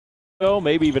 They are.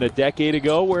 Maybe even a decade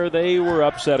ago, where they were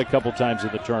upset a couple times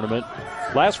in the tournament.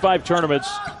 Last 5 tournaments,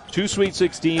 2 Sweet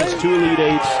 16s, 2 Elite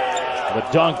 8s, a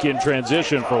dunk in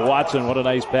transition for Watson. What a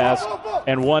nice pass.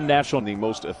 And 1 national. The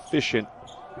most efficient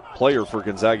player for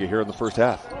Gonzaga here in the first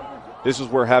half. This is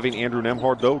where having Andrew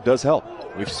Nembhard, though, does help.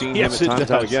 We've seen him at time and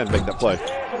time again make that play.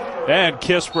 And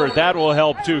Kispert, that will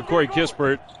help too. Corey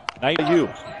Kispert.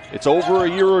 It's over a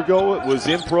year ago. It was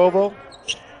in Provo.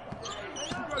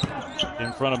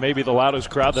 In front of maybe the loudest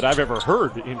crowd that I've ever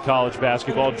heard in college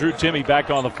basketball. Drew Timme back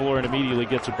on the floor and immediately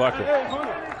gets a bucket.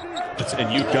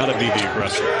 And you've got to be the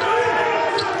aggressor.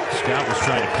 Scott was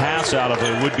trying to pass out of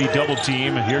a would-be double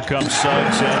team, and here comes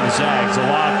Suggs and the Zags. A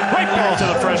lot right there to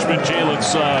the freshman Jalen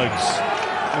Suggs.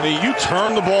 I mean, you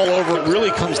turn the ball over, it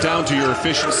really comes down to your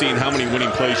efficiency and how many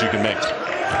winning plays you can make.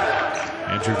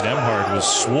 Andrew Nembhard was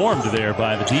swarmed there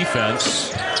by the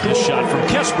defense. His shot from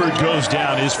Kispert goes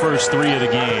down, his first 3 of the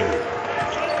game.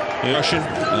 Russian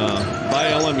by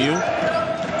LMU.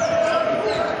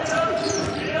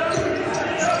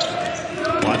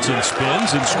 Watson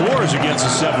spins and scores against a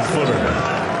 7-footer.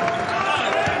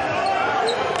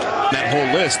 That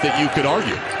whole list that you could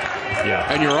argue.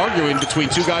 Yeah. And you're arguing between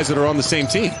 2 guys that are on the same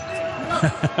team.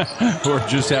 Who are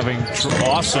just having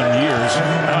awesome years.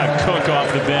 Cook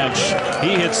off the bench.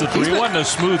 He hits the 3. Wasn't a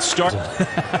smooth start.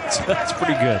 That's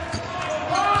pretty good.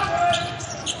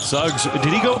 Suggs,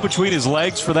 did he go between his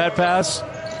legs for that pass?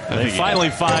 They finally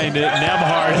find it.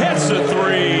 Nembhard hits the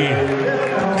 3.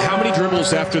 How many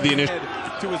dribbles after the initial?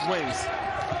 To his wings.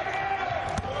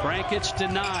 Brankic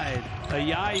denied.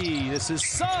 Ayayi. This is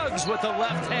Suggs with the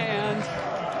left hand.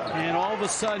 And all of a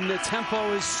sudden the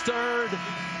tempo is stirred.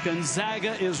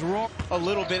 Gonzaga is wrong. A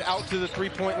little bit out to the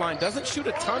three-point line. Doesn't shoot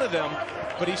a ton of them,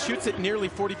 but he shoots it nearly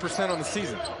 40% on the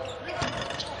season.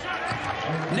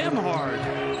 Nembhard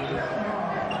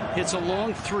hits a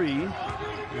long 3.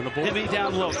 And the Timme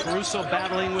down low. Caruso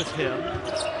battling with him.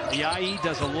 Ayayi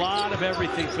does a lot of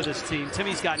everything for this team.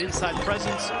 Timmy's got inside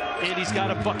presence, and he's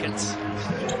got a buckets.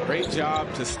 Great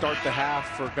job to start the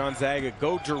half for Gonzaga.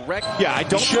 Go direct. Yeah, I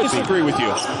don't disagree with you,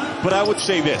 but I would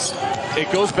say this. It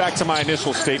goes back to my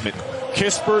initial statement.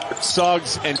 Kispert,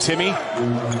 Suggs, and Timme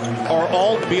are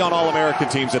all be on All-American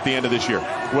teams at the end of this year.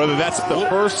 Whether that's the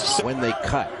first. When they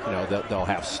cut, they'll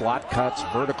have slot cuts,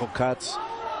 vertical cuts.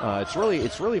 It's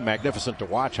really magnificent to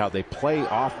watch how they play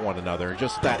off one another.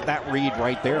 Just that read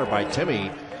right there by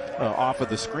Timme off of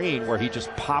the screen where he just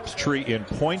pops. Tree in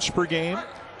points per game,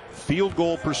 field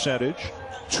goal percentage,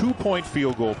 2-point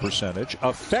field goal percentage,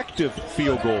 effective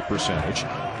field goal percentage.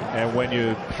 And when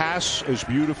you pass as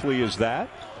beautifully as that,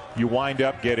 you wind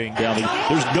up getting down.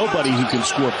 There's nobody who can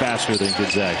score faster than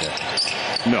Gonzaga.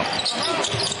 No.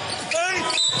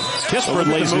 Kispert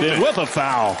lays it in with a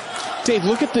foul. Dave,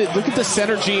 look at the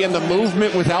synergy and the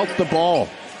movement without the ball.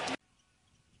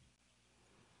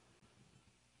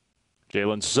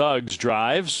 Jalen Suggs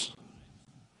drives.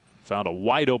 Found a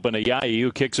wide open Ayayi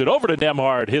who kicks it over to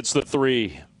Nembhard. Hits the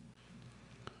 3.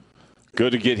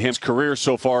 Good to get his career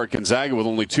so far at Gonzaga with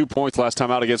only 2 points last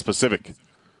time out against Pacific.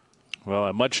 Well,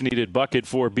 a much needed bucket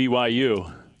for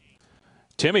BYU.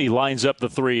 Timme lines up the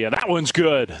 3, and that one's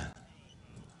good.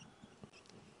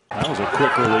 That was a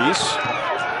quick release.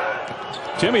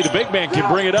 Timme, the big man,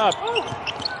 can bring it up.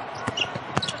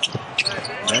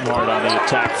 Nembhard on the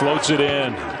attack, floats it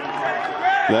in.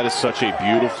 That is such a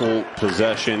beautiful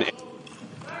possession.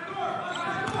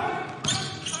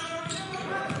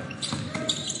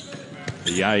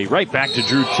 Ayayi right back to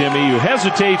Drew Timme, who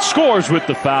hesitates, scores with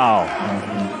the foul.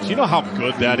 Do you know how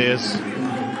good that is?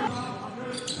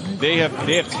 They have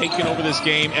taken over this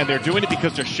game, and they're doing it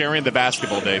because they're sharing the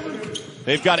basketball, Dave.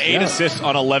 They've got 8 assists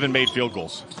on 11 made field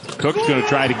goals. Cook's going to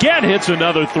try it again, hits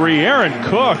another 3. Aaron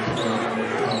Cook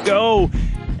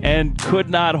and could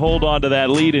not hold on to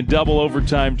that lead in double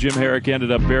overtime. Jim Herrick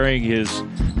ended up burying his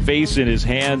face in his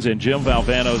hands, and Jim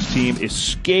Valvano's team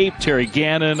escaped. Terry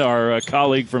Gannon, our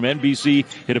colleague from NBC,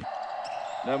 hit a...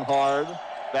 Nembhard,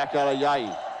 back out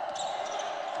Ayayi.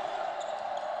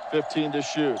 15 to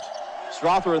shoot.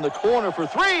 Strother in the corner for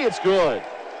 3, it's good.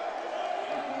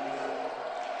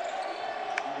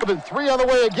 3 on the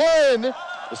way again.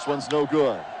 This one's no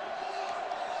good.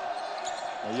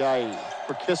 Ayayi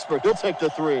for Kispert. He'll take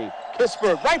the 3.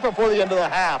 Kispert right before the end of the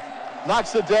half.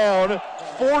 Knocks it down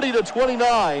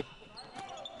 40-29.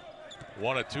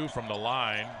 1 of 2 from the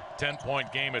line.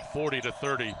 10-point game at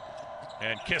 40-30.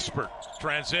 And Kispert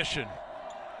transition.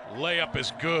 Layup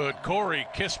is good. Corey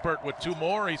Kispert with 2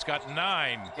 more. He's got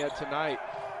 9. Yeah, tonight.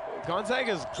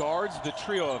 Gonzaga's guards the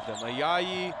trio of them.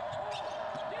 Ayayi,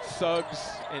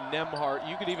 Suggs, and Nembhard.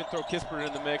 You could even throw Kispert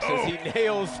in the mix as he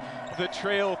nails the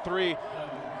trail 3.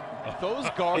 Those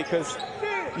guards, because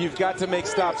you've got to make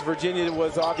stops. Virginia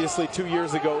was obviously 2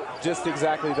 years ago just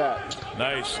exactly that.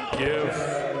 Nice give.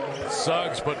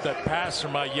 Suggs, but that pass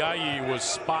from Ayayi was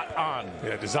spot on.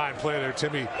 Yeah, design play there,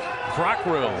 Timmy.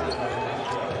 Crockrill.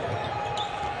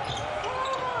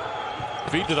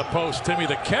 Feed to the post. Timmy,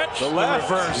 the catch. The left.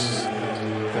 Reverse.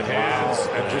 The hands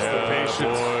and just the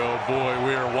patience. Boy, oh boy,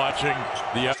 we are watching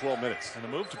the 12 minutes. And the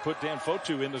move to put Dan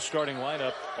Fotu in the starting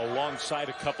lineup alongside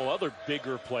a couple other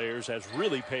bigger players has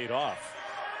really paid off.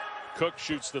 Cook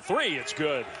shoots the 3. It's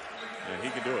good. Yeah, he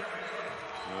can do it.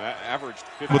 You know, average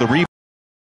 50. With a rebound.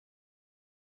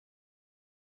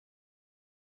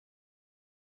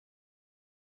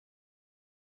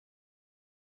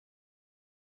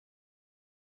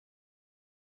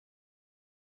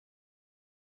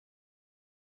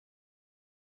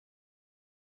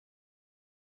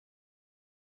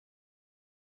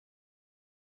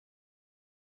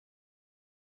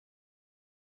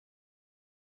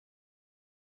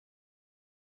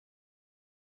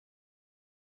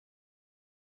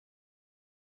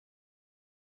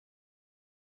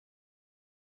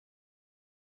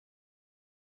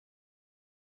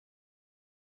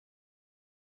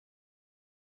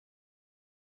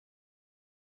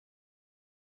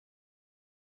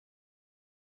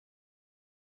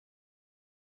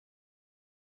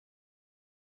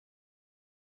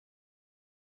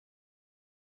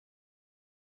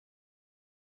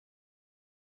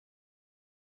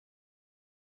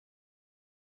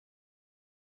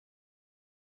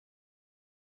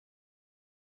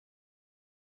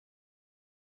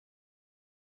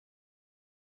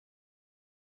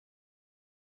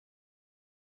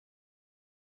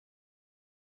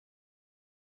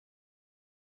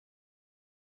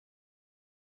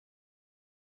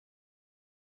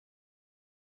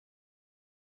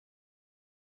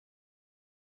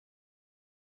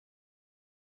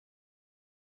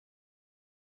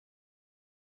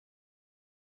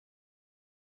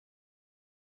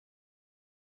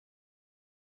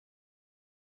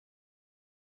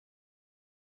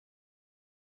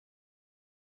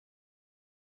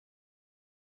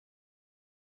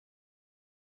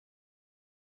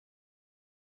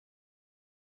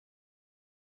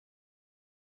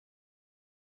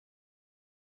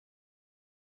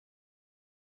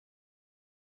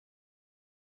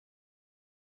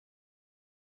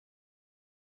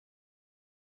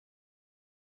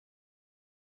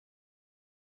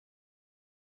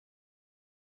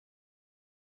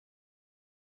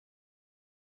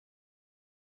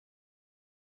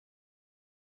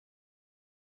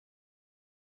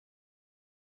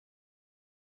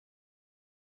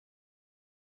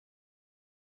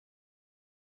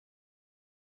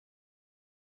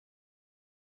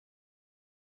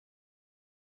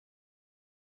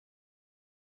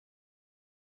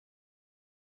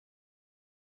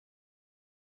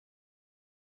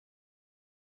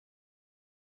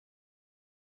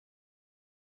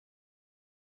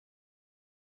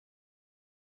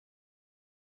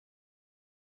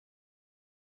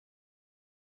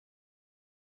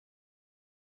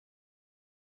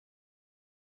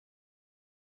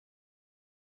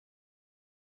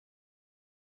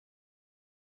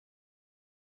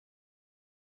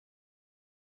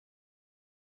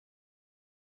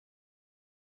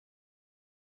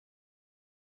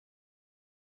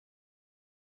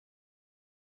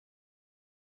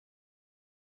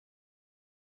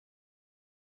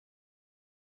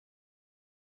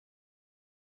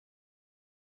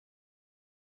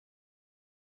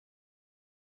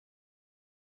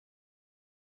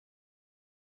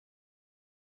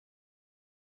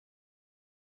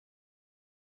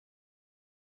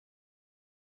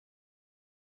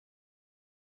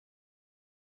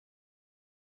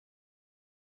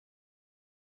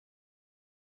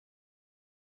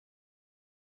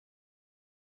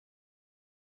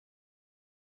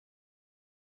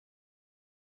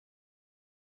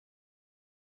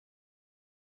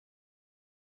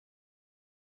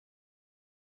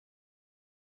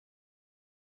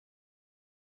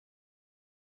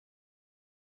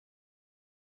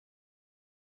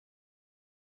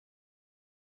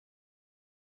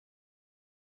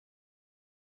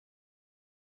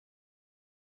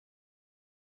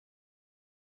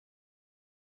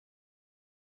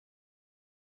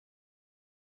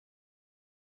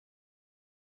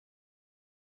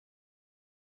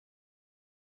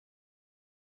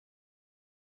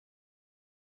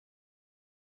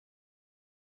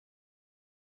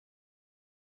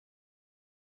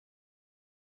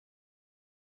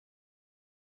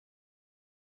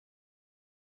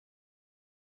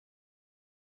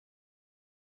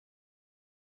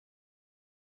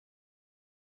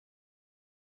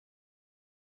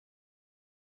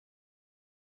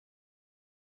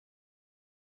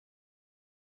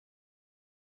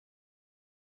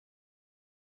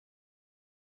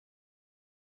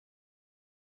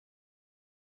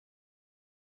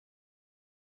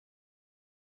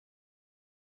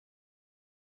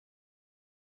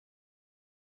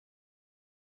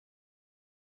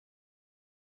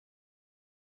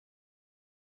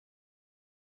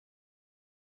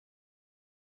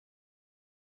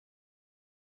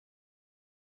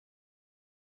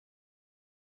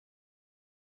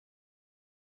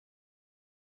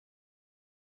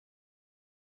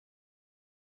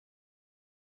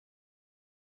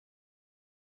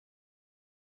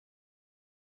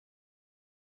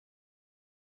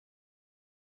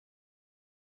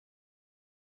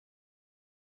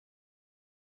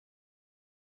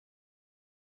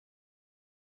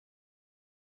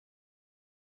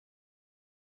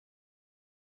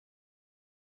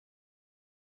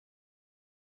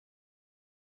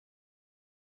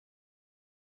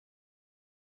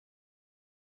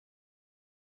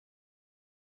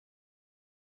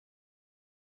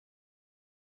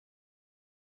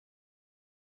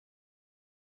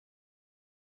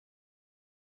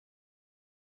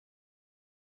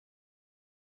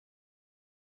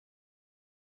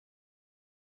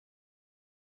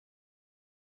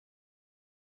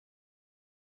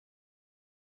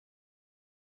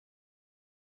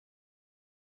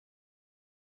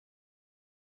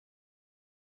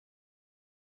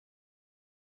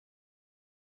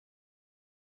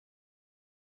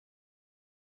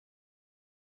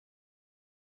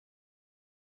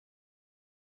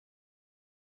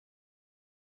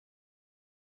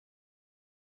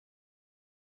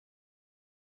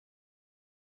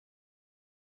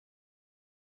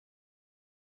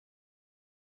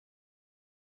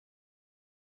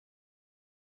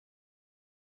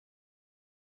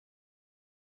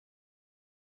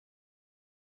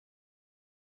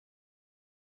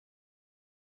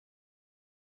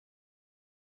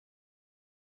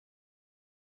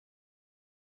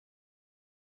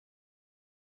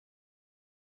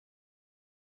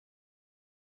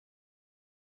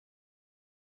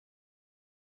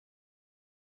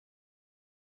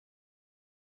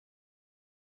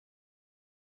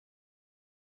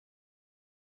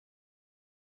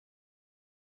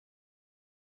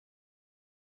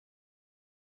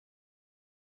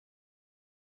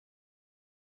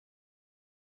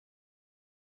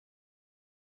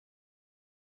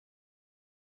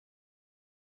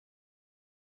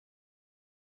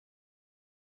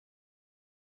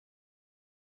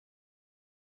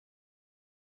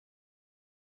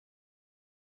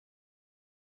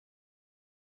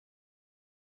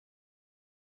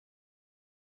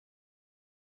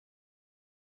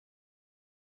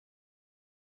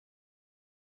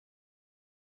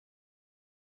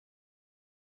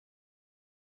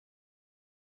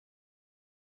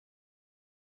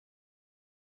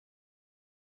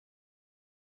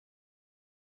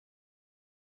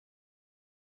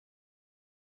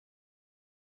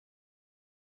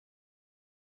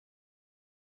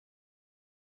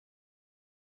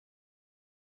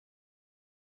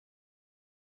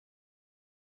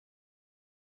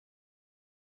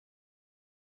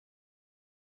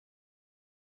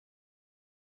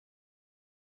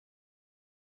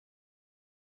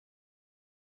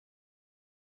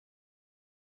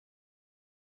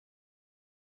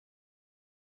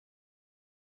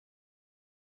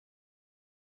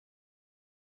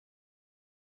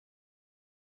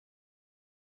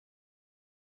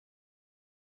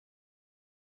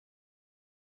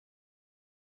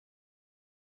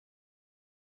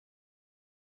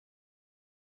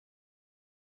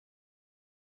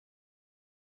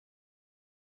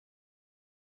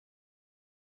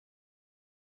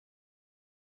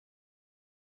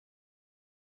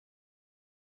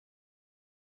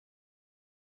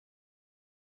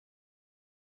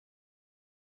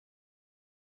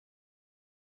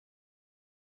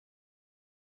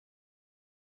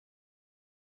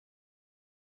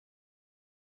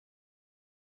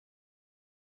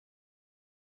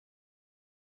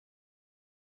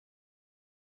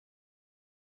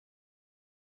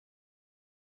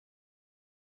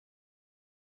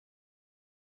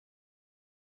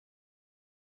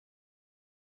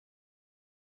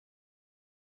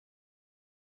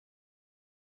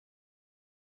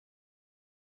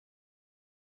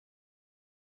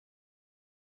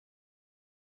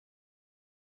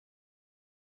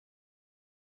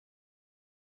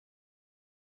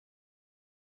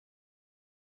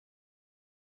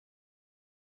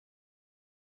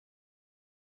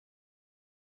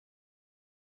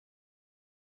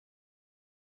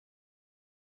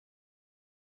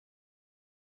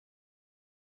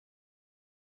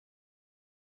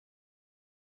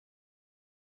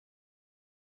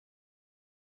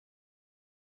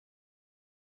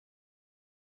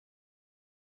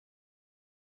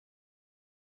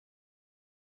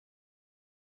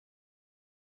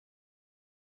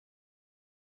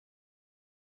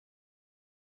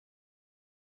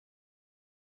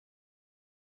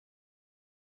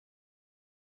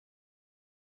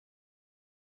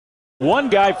 One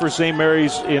guy for St.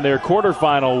 Mary's in their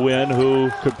quarterfinal win who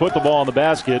could put the ball in the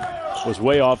basket was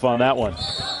way off on that one.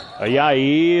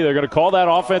 Ayayi, they're going to call that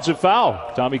offensive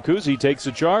foul. Tommy Kuzi takes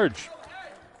the charge.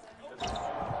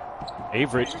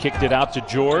 Averett kicked it out to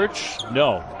George.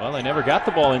 No. Well, they never got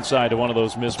the ball inside to one of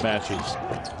those mismatches.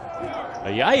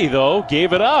 Ayayi, though,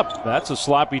 gave it up. That's a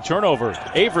sloppy turnover.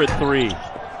 Averett three.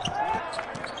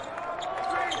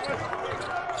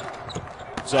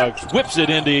 Suggs whips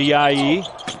it into Ayayi,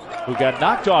 who got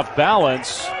knocked off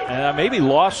balance and maybe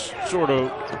lost sort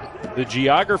of the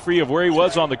geography of where he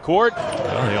was on the court.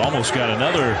 Well, they almost got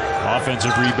another offensive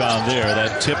rebound there.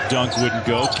 That tip dunk wouldn't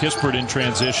go. Kispert in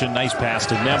transition. Nice pass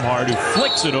to Nembhard, who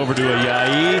flicks it over to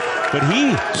Ayayi, but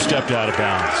he stepped out of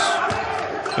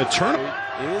bounds. The turn.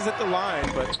 It is at the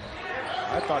line, but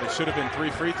I thought it should have been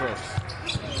 3 free throws.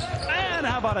 And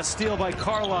how about a steal by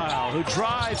Carlisle, who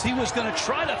drives. He was going to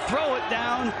try to throw it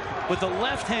down with the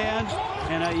left hand,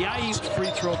 and Ayayi's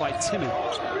free throw by Timmy.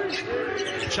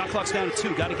 Shot clock's down to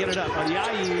 2. Got to get it up.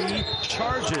 Ayayi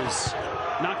charges,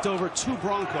 knocked over 2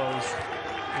 Broncos,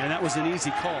 and that was an easy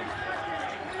call.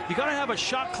 You got to have a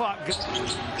shot clock.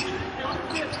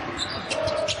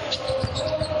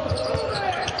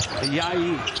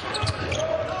 Ayayi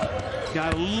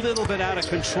got a little bit out of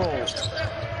control.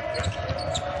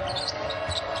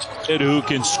 Who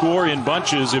can score in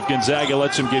bunches if Gonzaga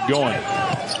lets him get going.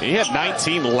 He had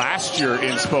 19 last year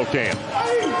in Spokane.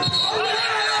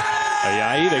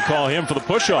 Ayayi, they call him for the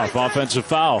push-off offensive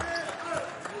foul.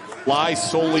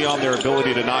 Lies solely on their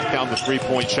ability to knock down the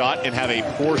three-point shot and have a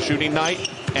poor shooting night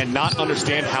and not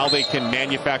understand how they can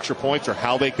manufacture points or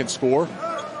how they can score,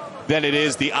 then it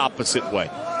is the opposite way.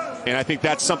 And I think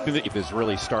that's something that is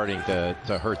really starting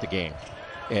to hurt the game.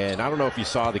 And I don't know if you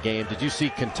saw the game. Did you see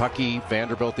Kentucky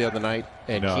Vanderbilt the other night?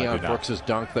 And no, Keon Brooks'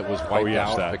 dunk that was wiped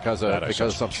out because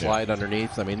of some slide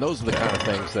underneath. I mean, those are the kind of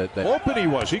things that open he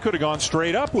was. He could have gone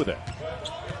straight up with it.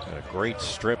 And a great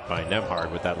strip by Nembhard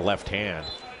with that left hand.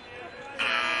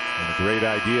 And a great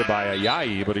idea by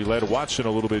Ayayi, but he led Watson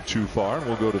a little bit too far. And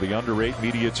we'll go to the under 8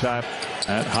 media time.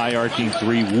 That high arcing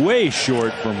three way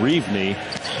short from Reevney.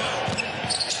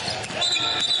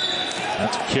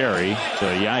 That's a carry. So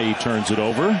Ayayi turns it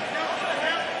over.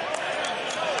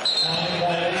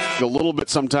 A little bit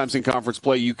sometimes in conference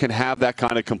play, you can have that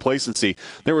kind of complacency.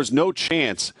 There was no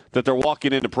chance that they're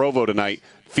walking into Provo tonight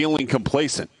feeling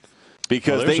complacent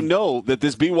because they know that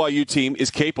this BYU team is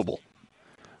capable.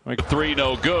 Three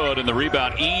no good, and the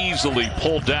rebound easily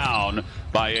pulled down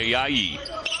by Ayayi.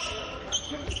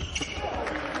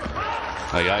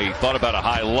 Ayayi thought about a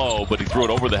high-low, but he threw it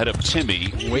over the head of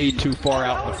Timmy. Way too far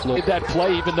out on the floor. Did that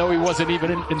play even though he wasn't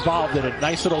even involved in it.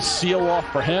 Nice little seal off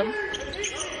for him.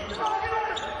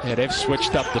 Yeah, they've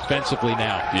switched up defensively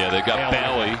now. Yeah, they've got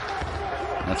Bailey.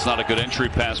 That's not a good entry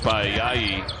pass by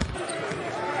Ayayi.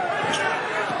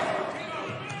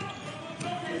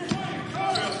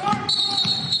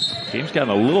 Game's gotten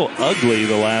a little ugly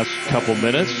the last couple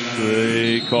minutes.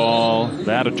 They call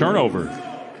that a turnover.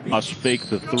 Must fake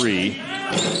the 3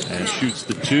 and shoots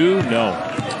the 2. No.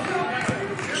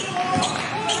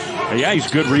 Yeah, he's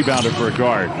a good rebounder for a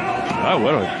guard. Oh,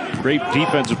 what a great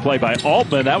defensive play by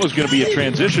Altman. That was going to be a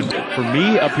transition. For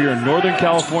me, up here in Northern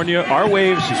California, our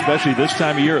waves, especially this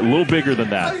time of year, a little bigger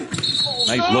than that.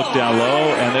 Nice look down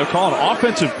low, and they're calling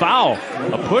offensive foul.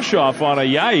 A push-off on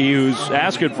Ayayi, who's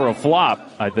asking for a flop,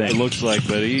 I think. It looks like,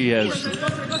 but he has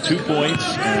 2 points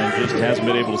and just hasn't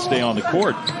been able to stay on the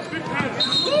court.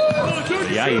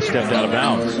 Ayayi stepped out of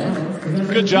bounds.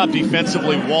 Good job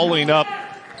defensively, walling up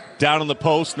down in the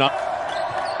post. Not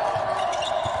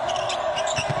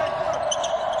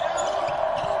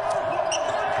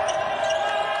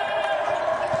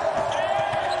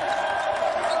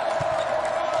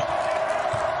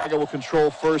will control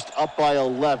first, up by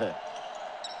 11.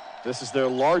 This is their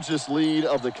largest lead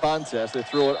of the contest. They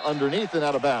throw it underneath and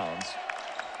out of bounds.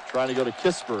 Trying to go to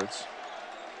Kispert's.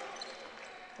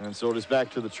 And so it is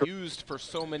back to the used for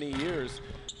so many years.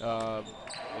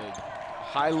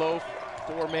 High-low,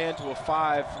 4-man to a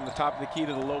 5 from the top of the key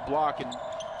to the low block, and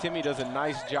Timmy does a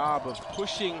nice job of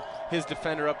pushing his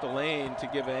defender up the lane to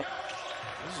give a.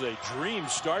 This is a dream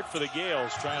start for the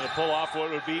Gales, trying to pull off what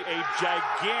would be a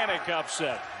gigantic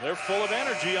upset. They're full of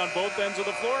energy on both ends of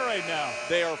the floor right now.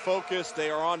 They are focused. They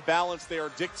are on balance. They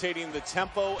are dictating the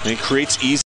tempo. and creates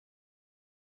easy.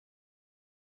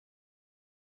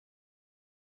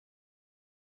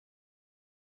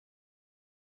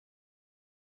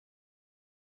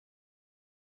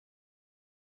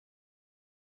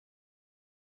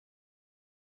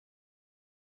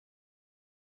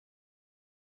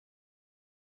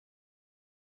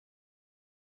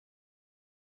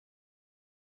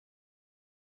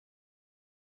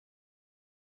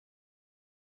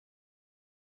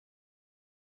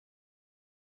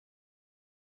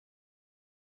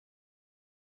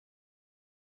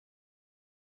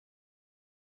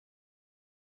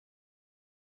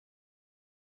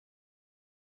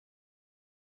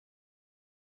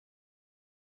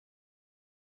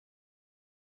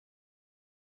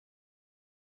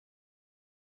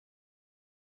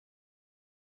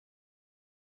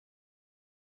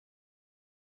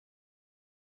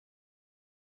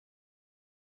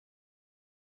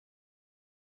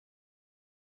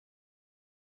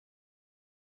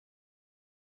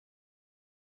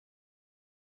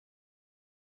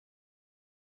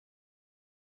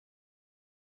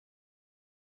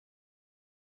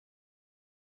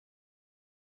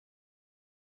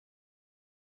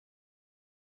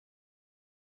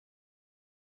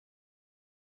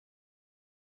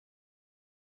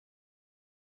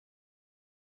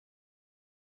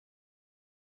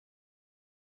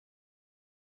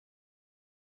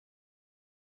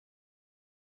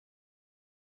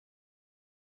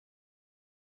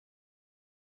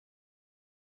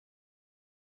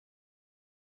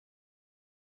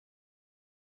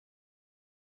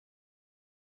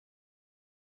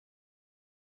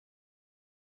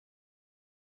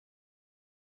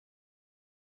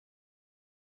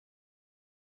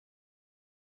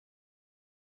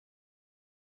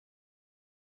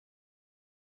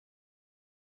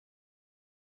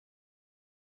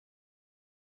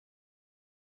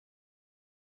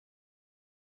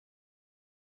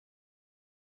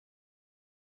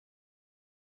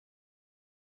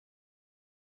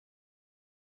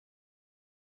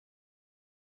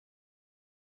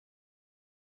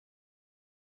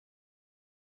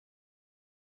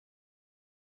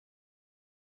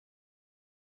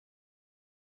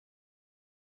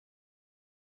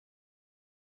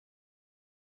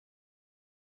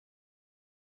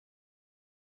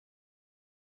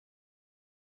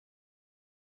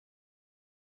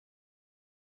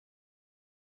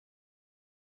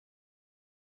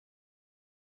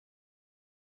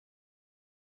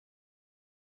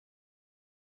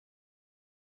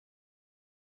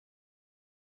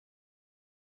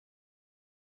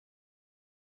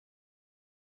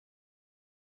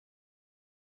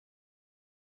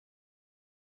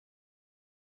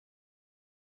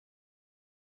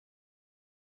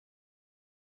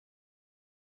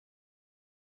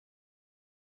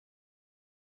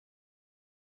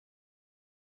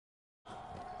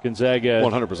 Gonzaga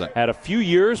 100%. had a few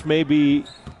years, maybe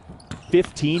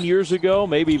 15 years ago,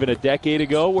 maybe even a decade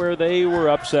ago, where they were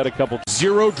upset a couple.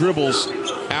 0 dribbles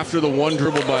after the one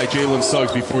dribble by Jalen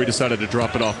Suggs before he decided to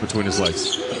drop it off between his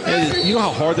legs. And you know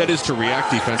how hard that is to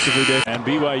react defensively, Dave? And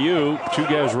BYU, two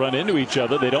guys run into each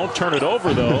other. They don't turn it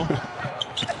over, though.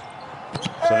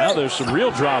 So now there's some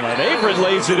real drama. And Averett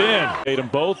lays it in. Made them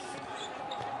both.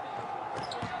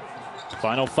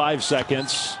 Final 5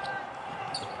 seconds.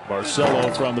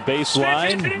 Barcelo from the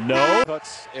baseline. No.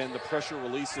 Cuts and the pressure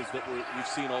releases that we've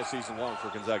seen all season long for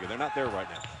Gonzaga. They're not there right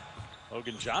now.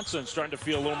 Logan Johnson starting to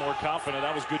feel a little more confident.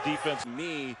 That was good defense.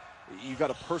 You got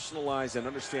to personalize and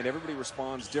understand everybody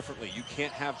responds differently. You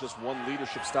can't have just one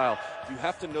leadership style. You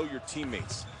have to know your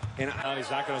teammates. And he's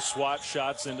not going to swat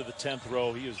shots into the 10th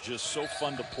row. He is just so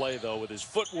fun to play, though, with his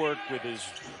footwork, with his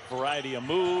variety of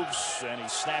moves, and he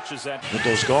snatches that. With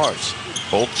those guards.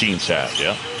 Both teams have,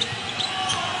 yeah.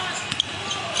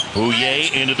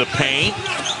 Bouye into the paint.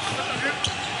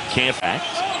 Can't act.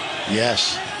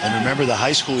 Yes. And remember the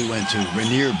high school we went to,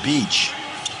 Rainier Beach,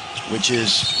 which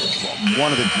is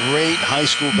one of the great high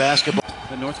school basketball.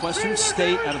 The Northwestern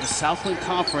State out of the Southland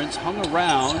Conference hung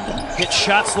around, hit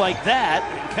shots like that,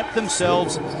 and kept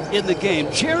themselves in the game.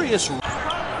 Jarius. All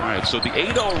right, so the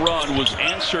 8-0 run was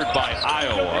answered by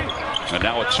Iowa, and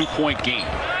now a 2-point game.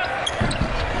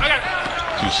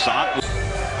 Toussaint.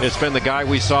 It's been the guy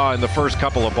we saw in the first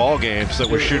couple of ball games that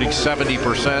was shooting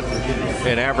 70%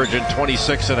 and averaging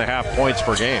 26.5 points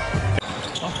per game.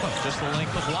 Oh, just the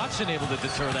length of Watson able to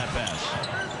deter that pass.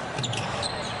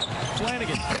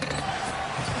 Flanagan.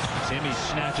 Timmy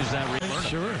snatches that.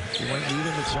 Sure, you might need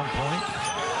him at some point.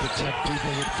 Protect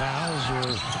people with fouls or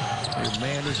your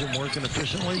man isn't working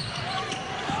efficiently.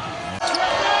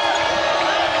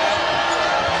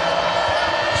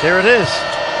 There it is.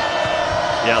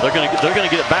 Yeah, they're gonna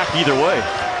get it back either way.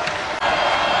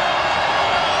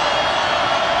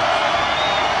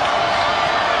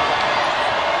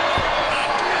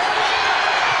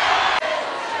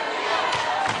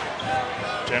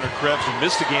 Tanner Krebs, who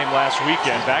missed the game last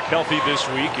weekend, back healthy this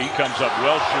week. He comes up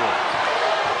well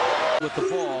short. With the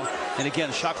ball, and again,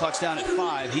 the shot clock's down at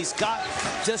 5. He's got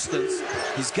distance.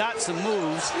 He's got some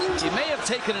moves. He may have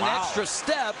taken an extra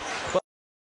step, but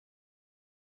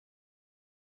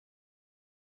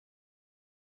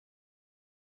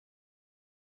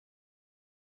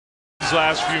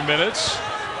last few minutes.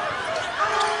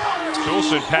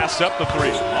 Toulson passed up the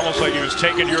 3, almost like he was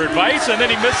taking your advice, and then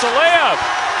he missed the layup.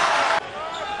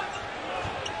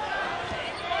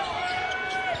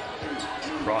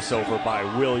 Crossover by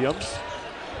Williams.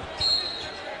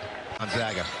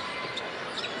 Gonzaga.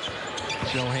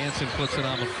 Johansson puts it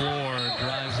on the floor,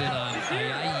 drives in on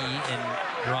Ayayi,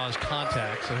 and draws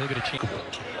contact, so he'll get a chance.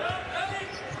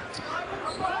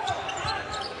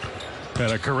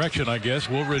 And a correction, I guess.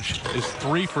 Woolridge is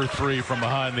 3 for 3 from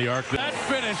behind the arc. That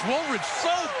finish, Woolridge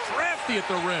so crafty at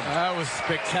the rim. That was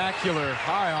spectacular,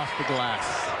 high off the glass.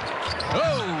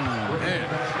 Oh, man.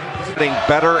 Getting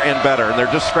better and better, and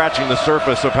they're just scratching the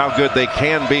surface of how good they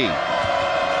can be.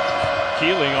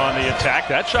 Keeling on the attack.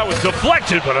 That shot was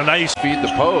deflected, but a nice feed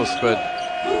the post, but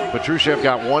Petrushev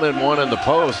got 1-and-1 in the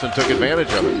post and took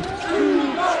advantage of it.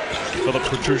 Philip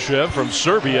Petrushev from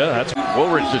Serbia. That's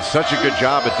Woolridge did such a good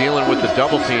job at dealing with the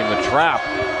double team, the trap,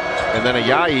 and then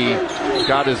Ayayi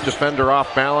got his defender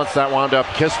off balance. That wound up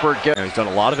Kispert getting. He's done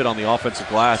a lot of it on the offensive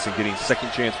glass and getting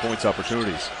second chance points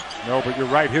opportunities. No, but you're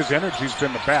right. His energy's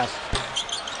been the best.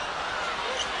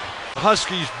 The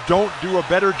Huskies don't do a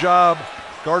better job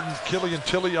guarding Killian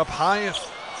Tilly up high.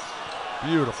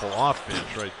 Beautiful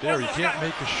offense right there. He can't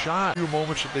make a shot. A few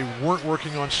moments that they weren't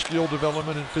working on skill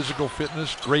development and physical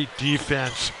fitness. Great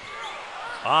defense.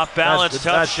 Off balance,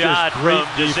 tough shot from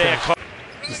Isaiah.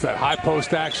 Just that high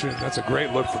post action. That's a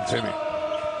great look from Timmy.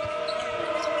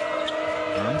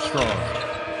 Armstrong.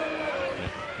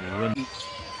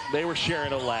 They were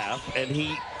sharing a laugh, and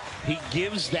he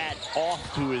gives that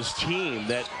off to his team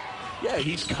that, yeah,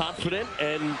 he's confident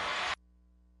and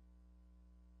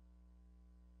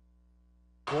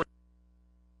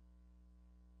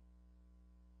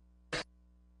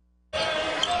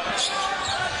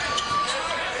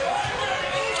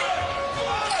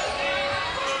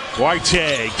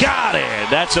Duarte got it.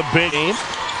 That's a big game.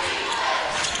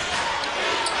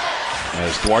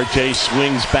 As Duarte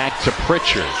swings back to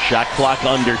Pritchard. Shot clock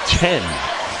under 10.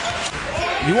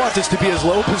 You want this to be as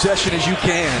low possession as you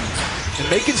can and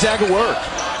make Gonzaga work.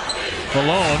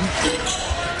 Malone.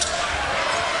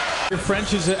 Your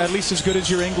French is at least as good as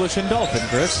your English and Dolphin,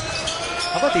 Chris.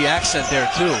 How about the accent there,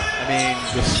 too? I mean,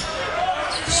 this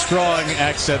strong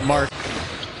accent mark.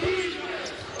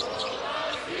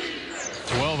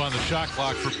 12 on the shot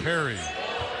clock for Perry.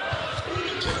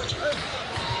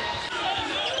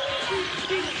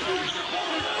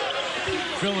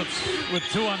 Phillips with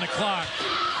 2 on the clock.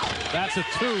 That's a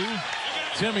 2.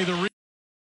 Timmy the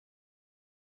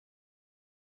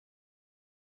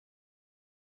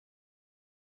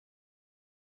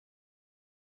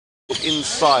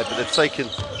inside, but they've taken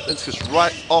Linskus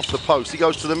right off the post. He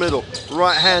goes to the middle,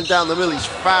 right hand down the middle. He's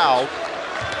fouled.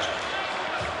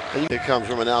 And here comes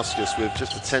Romanowskis with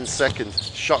just a 10-second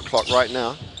shot clock right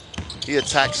now. He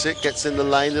attacks it, gets in the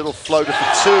lane, little floater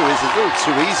for 2 is a little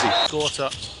too easy. Quarter.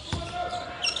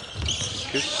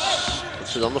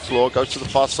 Puts it on the floor, goes to the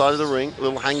far side of the ring. A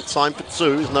little hang time for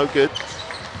 2 is no good.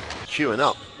 Queuing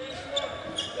up.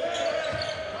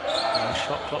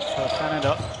 Shot clock for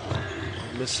Canada.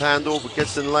 Mishandled, but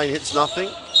gets in the lane, hits nothing.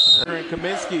 And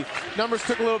Kaminsky, numbers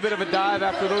took a little bit of a dive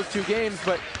after those 2 games,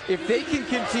 but if they can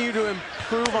continue to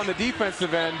improve on the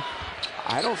defensive end,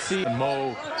 I don't see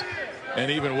Mo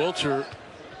and even Wilcher.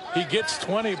 He gets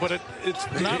 20, but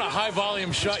it's not a high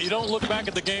volume shot. You don't look back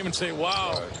at the game and say,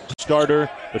 wow. Starter,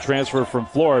 the transfer from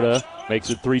Florida, makes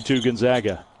it 3-2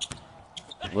 Gonzaga.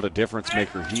 What a difference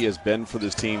maker he has been for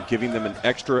this team, giving them an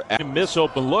extra. Miss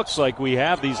open looks like we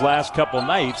have these last couple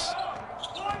nights.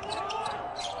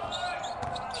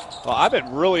 Well, I've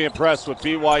been really impressed with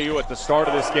BYU at the start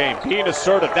of this game, being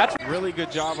assertive. That's really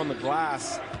good job on the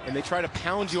glass, and they try to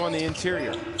pound you on the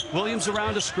interior. Williams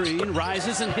around a screen,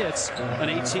 rises and hits an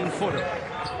 18-footer.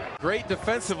 Great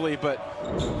defensively, but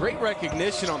great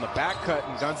recognition on the back cut,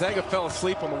 and Gonzaga fell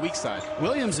asleep on the weak side.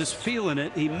 Williams is feeling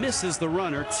it. He misses the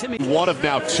runner. Timmy. One of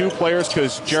now 2 players,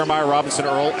 because Jeremiah Robinson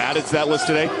Earl added to that list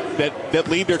today, that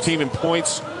lead their team in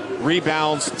points,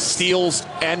 rebounds, steals,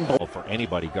 and for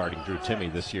anybody guarding Drew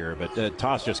Timme this year, but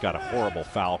Toss just got a horrible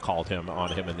foul called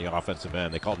on him in the offensive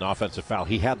end. They called an offensive foul.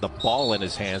 He had the ball in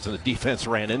his hands, and the defense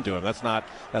ran into him. That's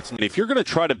if you're going to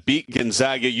try to beat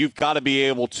Gonzaga, you've got to be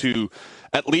able to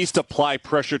at least apply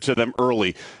pressure to them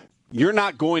early. You're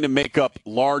not going to make up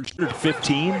large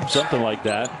 15, something like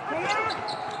that.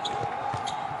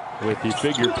 With you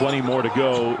figure plenty more to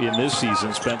go in this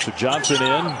season. Spencer Johnson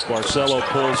in. Barcelo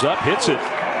pulls up, hits it.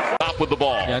 Top with the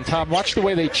ball. Yeah, and Tom, watch the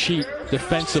way they cheat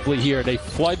defensively here. They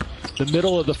flood the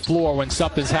middle of the floor when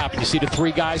something's happened. You see the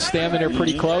 3 guys standing there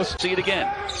pretty close. See it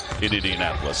again in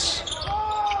Indianapolis.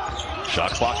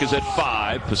 Shot clock is at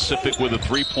 5. Pacific with a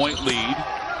 3-point lead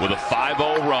with a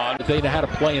 5-0 run. They know how to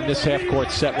play in this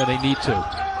half-court set when they need to.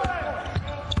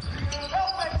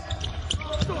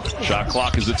 Shot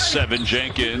clock is at 7.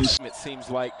 Jenkins. It seems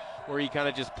like where he kind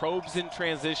of just probes in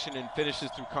transition and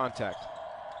finishes through contact.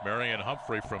 Marion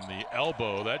Humphrey from the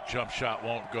elbow. That jump shot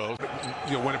won't go.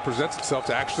 You know, when it presents itself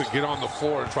to actually get on the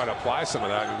floor and try to apply some of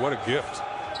that, I mean, what a gift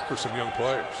for some young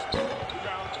players.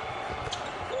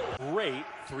 Great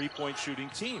 3-point shooting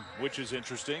team, which is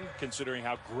interesting considering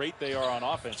how great they are on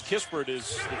offense. Kispert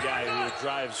is the guy who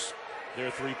drives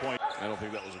their 3-point. I don't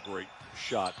think that was a great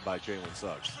shot by Jalen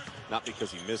Suggs. Not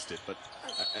because he missed it, but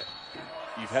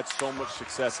you've had so much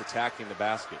success attacking the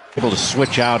basket. able to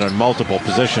switch out on multiple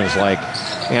positions like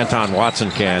Anton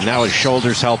Watson can. Now his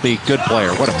shoulder's healthy. Good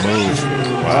player. What a move.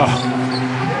 Wow.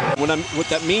 What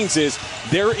that means is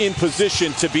they're in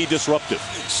position to be disruptive.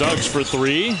 Suggs for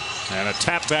 3, and a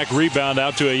tap back rebound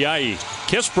out to Ayayi.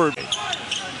 Kispert.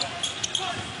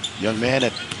 Young man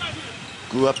that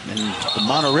grew up in the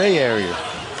Monterey area.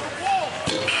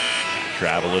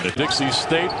 Travel into Dixie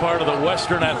State, part of the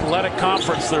Western Athletic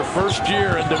Conference, their first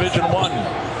year in Division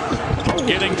I.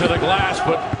 Getting to the glass,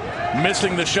 but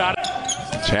missing the shot.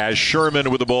 Taz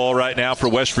Sherman with the ball right now for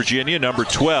West Virginia, number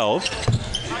 12.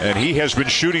 And he has been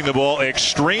shooting the ball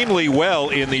extremely well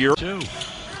in the year. He's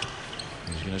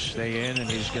going to stay in, and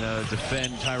he's going to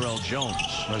defend Tyrell Jones.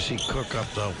 Does he cook up,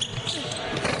 though?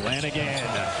 Flanagan.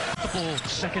 Multiple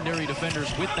secondary defenders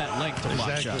with that length of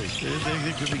block Exactly. shots.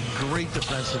 They could be great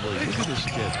defensively. Look at this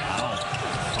kid. Wow.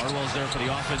 Harwell's there for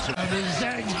the offensive. And the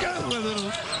Zags got with it.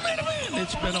 Wait a minute.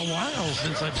 It's been a while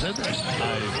since I've said that.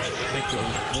 I think the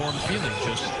warm feeling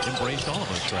just embraced all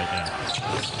of us right now.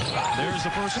 There's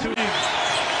the first 2.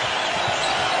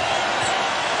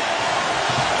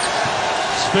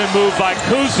 Spin move by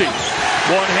Kuzi.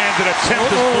 One-handed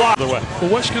attempt is blocked. The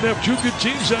West can have 2 good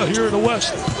teams out here in the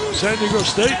West. San Diego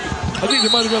State, I think they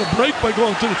might have got a break by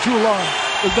going to the true line.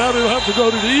 But now they'll have to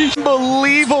go to the East.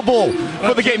 Unbelievable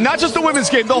for the game. Not just the women's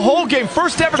game, the whole game.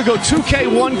 First ever to go 2K,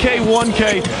 1K,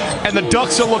 1K. And the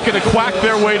Ducks are looking to quack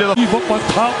their way to the... Leave up on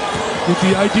top with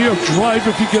the idea of drive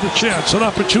if you get a chance, an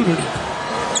opportunity.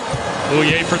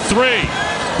 Bouye for 3.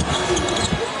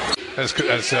 As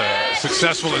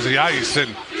successful as Ayayi's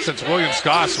been since Williams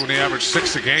Goss when he averaged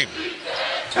 6 a game.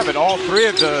 Yeah, but all 3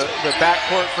 of the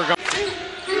backcourt for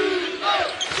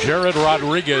Jared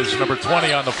Rodriguez, number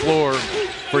 20 on the floor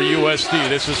for USD.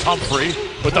 This is Humphrey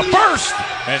with the first.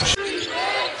 And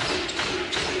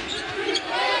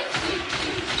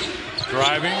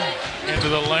driving into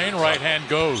the lane, right hand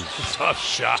goes. Tough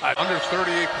shot. Under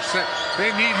 38%.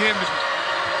 They need him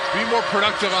to be more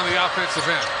productive on the offensive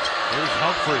end. Here's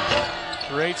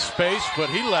Humphrey. Great space, but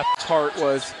he left. His heart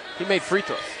was he made free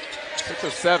throws. 6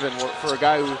 of 7 for a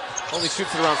guy who only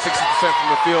shoots it around 60% from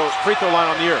the field. Free throw line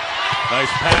on the year. Nice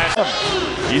pass.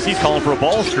 He's calling for a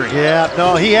ball screen. Yeah,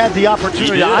 no, he had the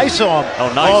opportunity to ISO him.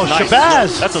 Oh, nice. Oh, nice.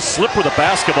 Shabazz. That's a slip with a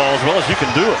basketball as well as you can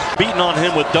do it. Beating on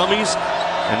him with dummies.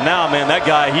 And now, man, that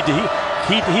guy, he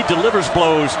delivers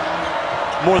blows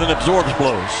more than absorbs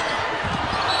blows.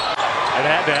 It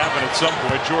had to happen at some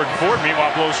point. Jordan Ford,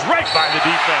 meanwhile, blows right by the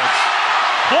defense.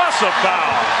 Plus a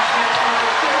foul.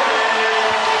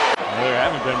 Well, there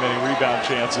haven't been many rebound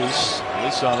chances, at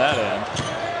least on that end.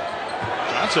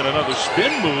 Johnson, another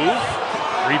spin move.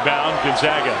 Rebound,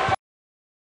 Gonzaga.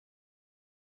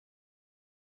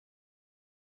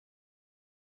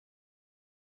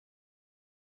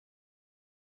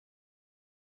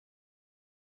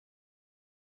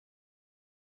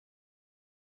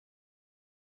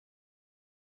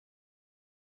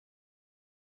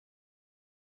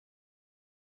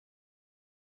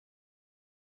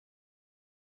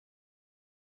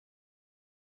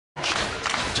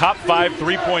 Top 5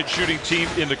 three-point shooting team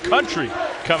in the country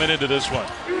coming into this one.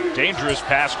 Dangerous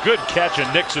pass, good catch,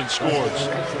 and Nixon scores.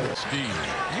 Steve,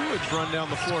 you would run down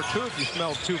the floor too if you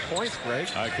smelled 2 points, Greg.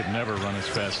 I could never run as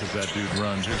fast as that dude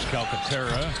runs. Here's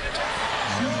Calcaterra.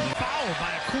 Foul by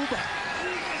Akuba.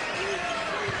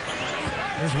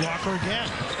 There's Walker again.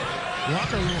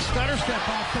 Walker will stutter step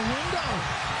off the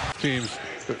window. Teams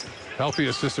healthy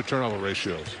assist-to-turnover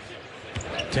ratios.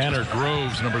 Tanner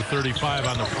Groves, number 35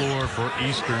 on the floor for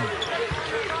Eastern.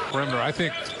 Perimeter, I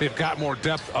think they've got more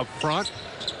depth up front.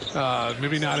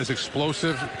 Maybe not as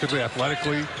explosive, particularly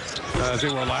athletically, as they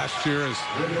were last year.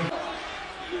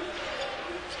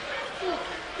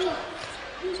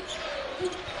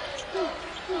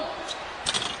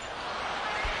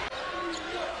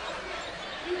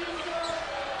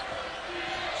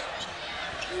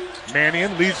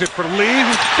 Mannion leaves it for Lee,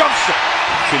 who dumps it.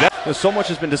 See that? So much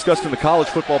has been discussed in the college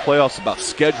football playoffs about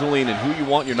scheduling and who you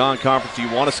want in your non-conference. You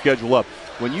want to schedule up.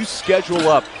 When you schedule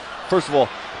up, first of all,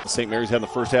 St. Mary's had in the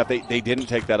first half, they didn't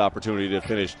take that opportunity to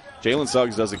finish. Jalen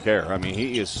Suggs doesn't care. I mean,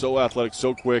 he is so athletic,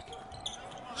 so quick,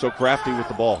 so crafty with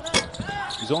the ball.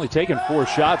 He's only taken 4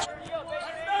 shots.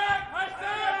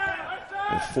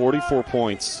 And 44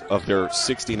 points of their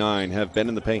 69 have been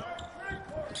in the paint.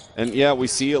 And yeah, we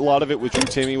see a lot of it with Drew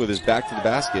Timme with his back to the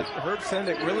basket. Herb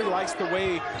Sendek really likes the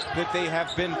way that they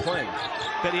have been playing.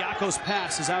 Bediako's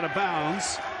pass is out of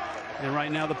bounds. And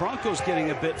right now the Broncos getting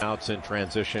a bit. Outs in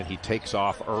transition. He takes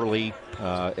off early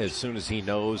as soon as he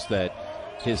knows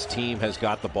that his team has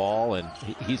got the ball, and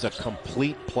he's a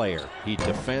complete player. He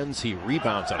defends, he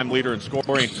rebounds. I'm leader in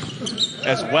scoring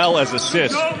as well as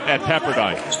assists at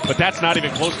Pepperdine. But that's not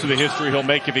even close to the history he'll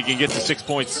make if he can get to 6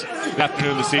 points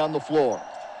afternoon this season. On the floor.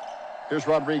 Here's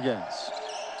Rodriguez.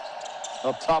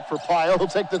 Up top for Pyle. He'll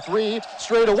take the 3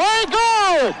 straight away.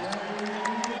 Good!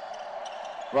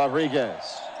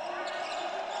 Rodriguez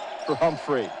for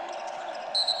Humphrey.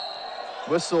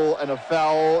 Whistle and a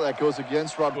foul that goes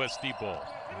against Rodriguez. ball.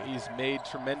 He's made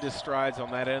tremendous strides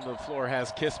on that end of the floor,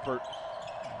 has Kispert.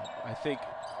 I think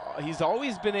he's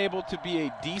always been able to be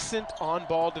a decent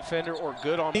on-ball defender or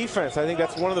good on defense. I think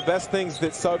that's one of the best things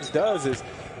that Suggs does is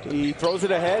he throws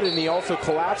it ahead and he also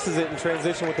collapses it in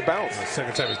transition with the bounce. The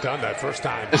second time he's done that, first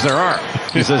time. Is there are.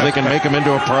 He says they can make him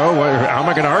into a pro. How am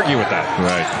I going to argue with that?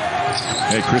 Right.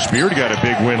 Hey, Chris Beard got a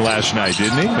big win last night,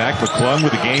 didn't he? Mac McClung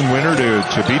with the game winner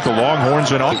to beat the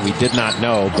Longhorns and all. We did not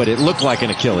know, but it looked like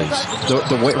an Achilles.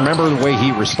 The way, remember the way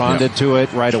he responded to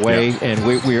it right away, and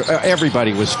we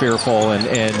everybody was fearful,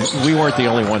 and we weren't the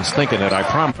only ones thinking it. I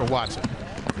promise. For Watson.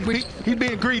 He's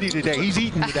being greedy today. He's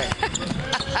eating today.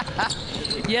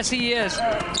 Yes, he is.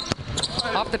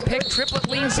 Off the pick, Triplet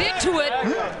leans into it,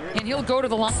 and he'll go to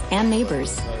the line. And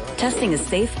neighbors. Testing is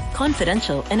safe,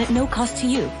 confidential, and at no cost to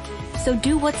you. So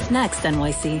do what's next,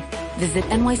 NYC. Visit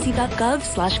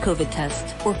nyc.gov/COVID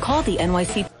test or call the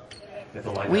NYC.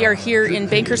 We are here in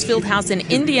Bakersfield House in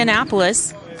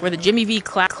Indianapolis, where the Jimmy V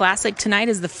Classic tonight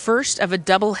is the first of a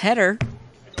doubleheader.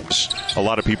 A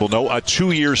lot of people know a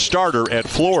 2-year starter at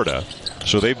Florida.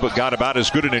 So they've got about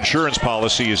as good an insurance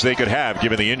policy as they could have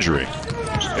given the injury.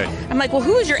 I'm like, well,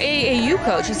 who is your AAU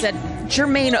coach? He said,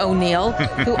 Jermaine O'Neal,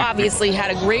 who obviously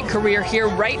had a great career here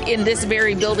right in this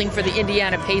very building for the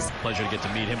Indiana Pacers. Pleasure to get to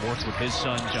meet him. Worked with his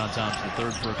son, John Thompson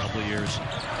III, for a couple of years.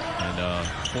 And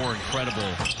 4 incredible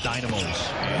dynamos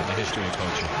in the history of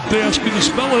coaching. They asked me to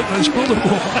spell it, and I spelled it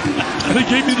wrong. And they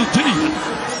gave me the T.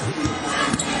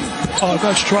 Oh,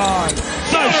 nice try.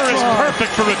 Nice try. Is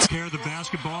perfect for it. Care the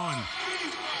basketball, and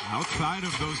outside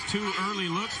of those 2 early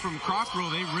looks from Cockrell,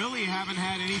 they really haven't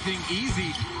had anything easy.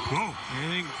 Whoa.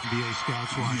 Anything NBA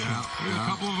scouts watching. There's a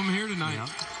couple of them here tonight.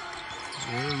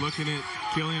 They're looking at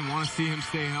Killian, want to see him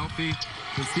stay healthy,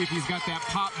 and see if he's got that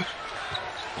pop.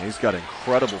 He's got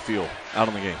incredible feel out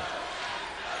on the game.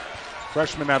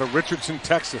 Freshman out of Richardson,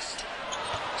 Texas.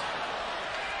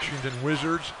 Washington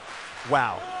Wizards.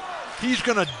 Wow. He's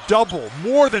going to double,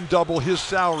 more than double his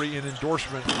salary in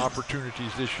endorsement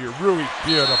opportunities this year. Really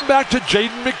beautiful. Back to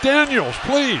Jaden McDaniels,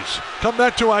 please. Come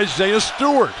back to Isaiah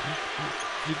Stewart.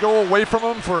 You go away from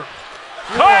him for...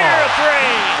 Fire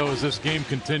three! So as this game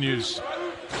continues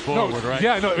forward, right?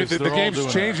 Yeah, no, the game's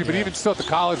changing, but yeah. even still at the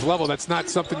college level, that's not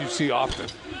something you see often.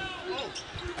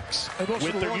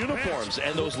 With their uniforms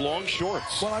and those long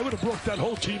shorts. Well, I would have broke that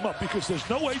whole team up because there's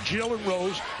no way Jalen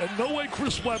Rose and no way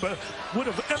Chris Webber would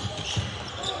have.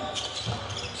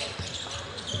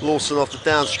 Lawson off the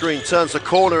down screen, turns the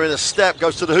corner in a step,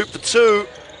 goes to the hoop for 2,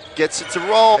 gets it to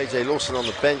roll. AJ Lawson on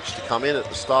the bench to come in at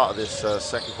the start of this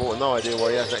second quarter. No idea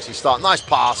why he hasn't actually started. Nice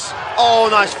pass. Oh,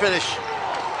 nice finish.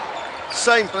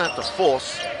 Same, don't have to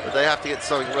force, but they have to get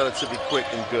something relatively quick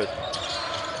and good.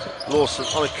 Lawson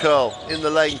on a curl in the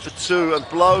lane for 2 and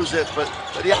blows it, but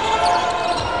yeah.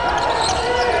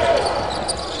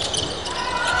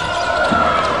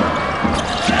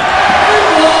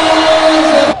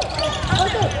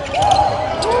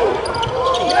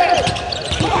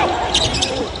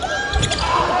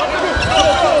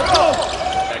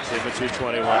 Actually, with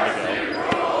 2:21 to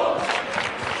go.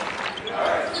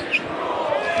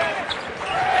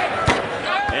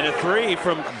 And a 3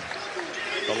 from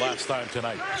the last time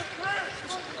tonight.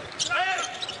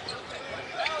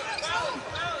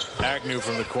 Agnew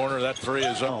from the corner, that 3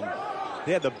 is home.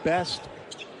 They had the best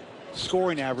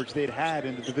scoring average they'd had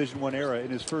in the Division I era in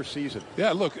his first season.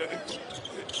 Yeah, look, it's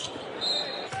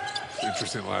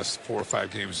interesting the last 4 or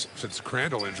 5 games since the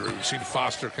Crandall injury. We've seen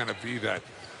Foster kind of be that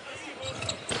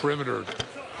perimeter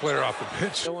player off the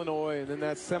pitch. Illinois, and then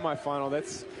that semifinal,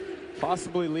 that's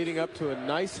possibly leading up to a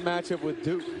nice matchup with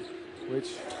Duke, which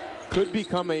could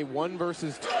become a 1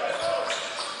 versus 2.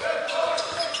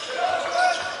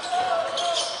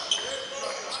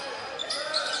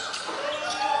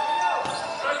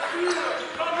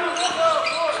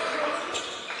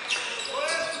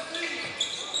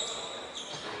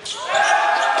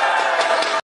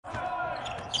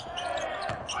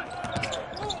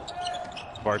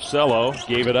 Barcelo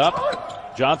gave it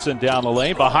up. Johnson down the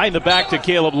lane, behind the back to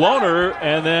Caleb Lohner,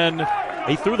 and then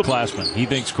he threw the Glassman. He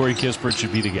thinks Corey Kispert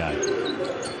should be the guy.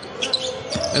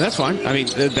 And that's fine. I mean,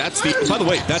 that's the, by the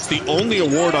way, that's the only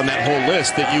award on that whole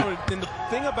list that you... And the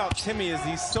thing about Timmy is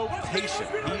he's so patient.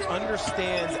 He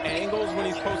understands angles when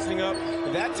he's posting up.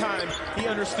 At that time, he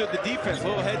understood the defense. A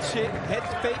little head fake,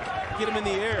 get him in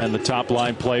the air. And the top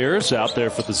line players out there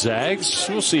for the Zags.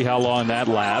 We'll see how long that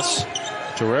lasts.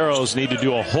 Toreros need to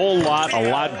do a whole lot, a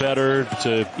lot better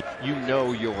to... You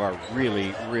know you are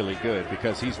really, really good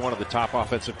because he's one of the top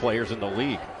offensive players in the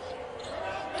league.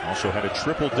 Also had a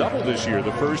triple-double this year.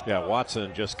 The first. Yeah,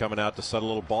 Watson just coming out to set a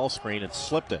little ball screen and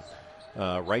slipped it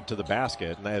right to the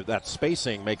basket. And that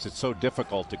spacing makes it so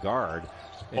difficult to guard.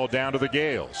 All down to the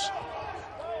Gales.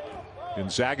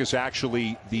 Gonzaga's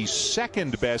actually the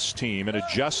second best team in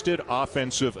adjusted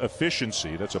offensive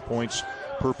efficiency. That's a points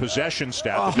per possession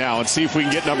stat. Now, and see if we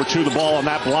can get number 2 the ball on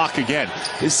that block again.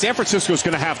 San Francisco's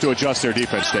going to have to adjust their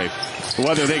defense, Dave.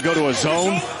 Whether they go to a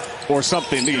zone or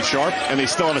something to be sharp, and they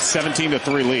still have a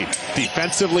 17-3 lead.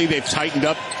 Defensively, they've tightened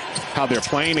up how they're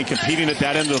playing and competing at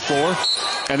that end of the floor.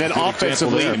 And then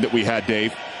offensively that we had,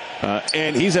 Dave.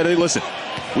 And he said, hey, listen,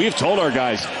 we have told our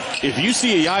guys, if you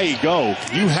see Ayayi go,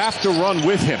 you have to run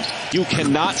with him. You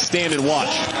cannot stand and watch.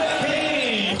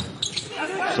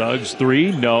 Suggs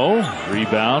 3, no.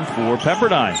 Rebound for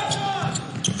Pepperdine.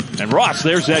 And Ross,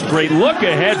 there's that great look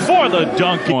ahead for the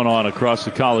dunk going on across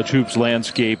the college hoops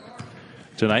landscape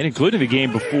tonight, including the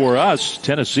game before us.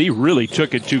 Tennessee really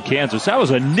took it to Kansas. That was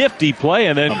a nifty play,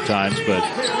 and then sometimes, but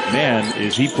man,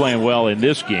 is he playing well in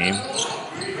this game.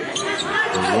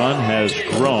 The run has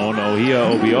grown.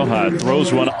 Ohia Obioha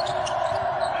throws one.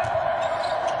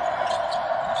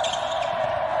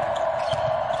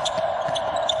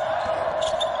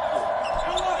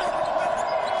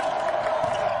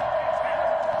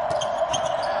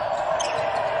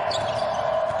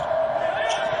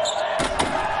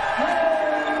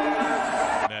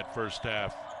 first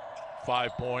half.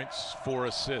 5 points, 4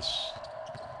 assists.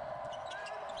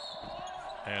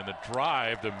 And the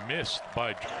drive, the missed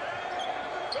by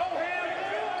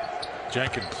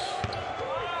Jenkins.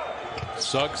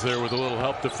 Suggs there with a little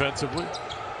help defensively.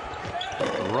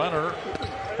 Runner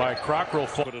by Cockrell.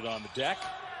 Put it on the deck.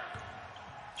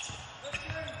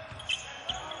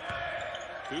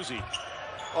 Kuzi.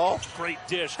 Oh, great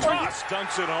dish. Toss,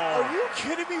 dunks it home. Are you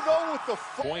kidding me, though, with the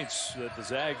points that the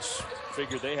Zags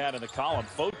figured they had in the column?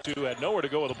 Fotu had nowhere to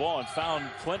go with the ball and found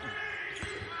Clinton.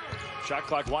 Shot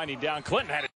clock winding down.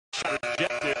 Clinton had it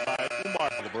rejected by Umar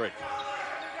for the break.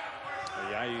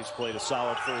 Ayayi's played a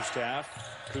solid first half.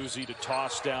 Kuzi to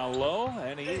toss down low,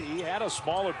 and he had a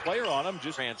smaller player on him.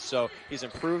 So he's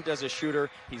improved as a shooter.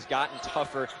 He's gotten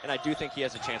tougher, and I do think he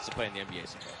has a chance to play in the NBA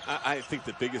someday. I think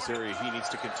the biggest area he needs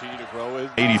to continue to grow is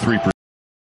 83%.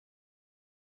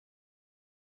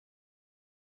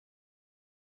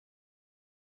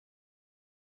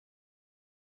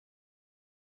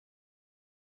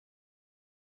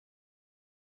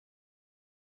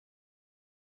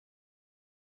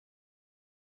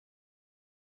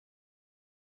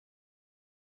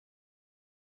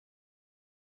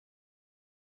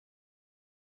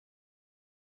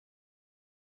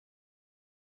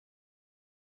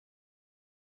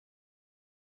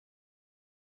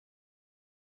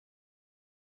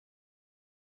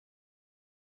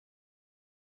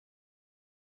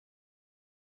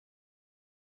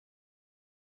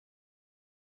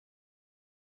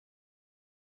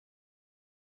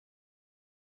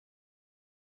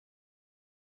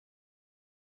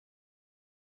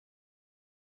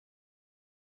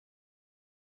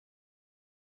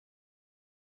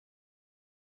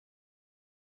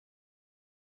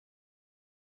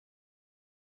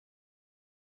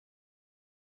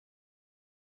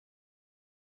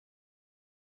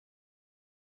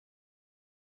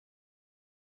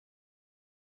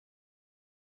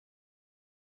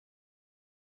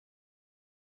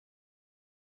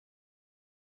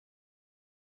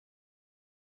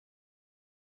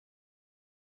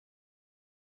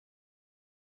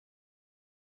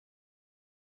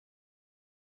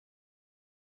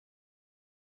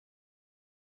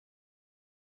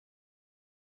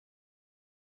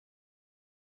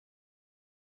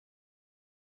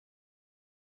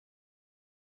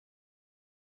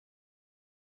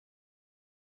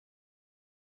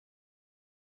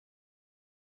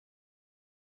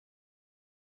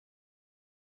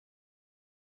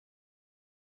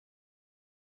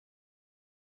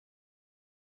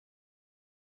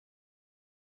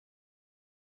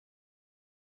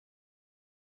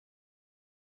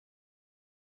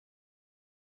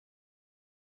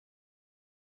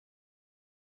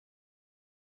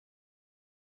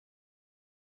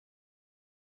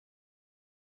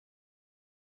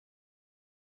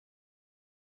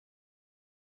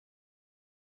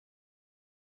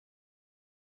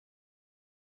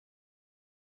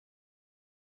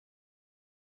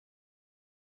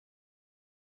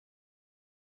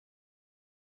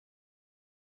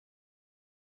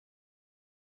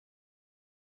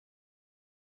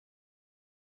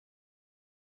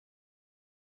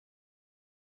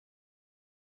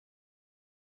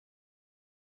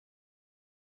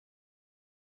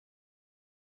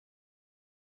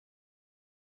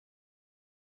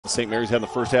 St. Mary's had in the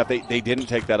first half. They didn't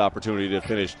take that opportunity to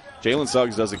finish. Jalen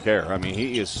Suggs doesn't care. I mean,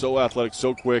 he is so athletic,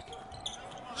 so quick,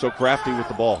 so crafty with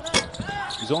the ball.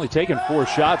 He's only taken 4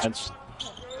 shots against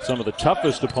some of the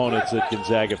toughest opponents that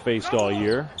Gonzaga faced all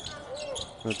year.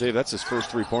 Well, Dave, that's his first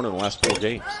three-pointer in the last 4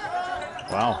 games.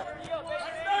 Wow.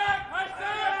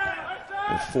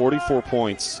 And 44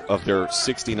 points of their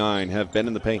 69 have been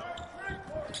in the paint.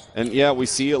 And, yeah, we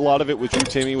see a lot of it with Drew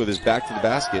Timme with his back to the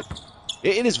basket.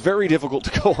 It is very difficult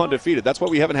to go undefeated. That's why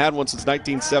we haven't had one since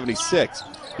 1976.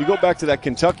 You go back to that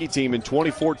Kentucky team in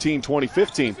 2014,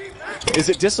 2015. Is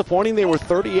it disappointing they were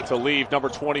 38 to leave? Number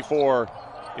 24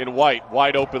 in white,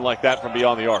 wide open like that from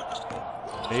beyond the arc.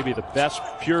 Maybe the best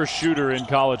pure shooter in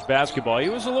college basketball. He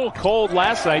was a little cold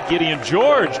last night, Gideon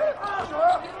George.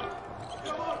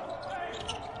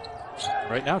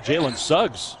 Right now, Jalen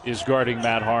Suggs is guarding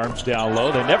Matt Harms down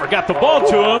low. They never got the ball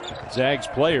to him. Zags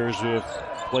players who have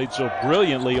played so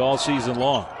brilliantly all season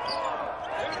long.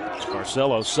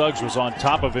 Marcelo Suggs was on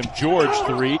top of him. George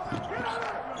 3.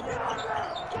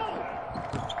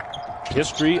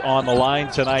 History on the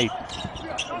line tonight.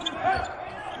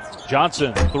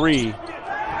 Johnson 3.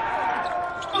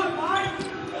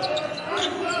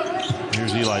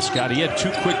 Here's Eli Scott. He had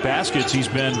 2 quick baskets. He's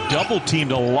been double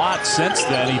teamed a lot since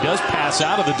then. He does pass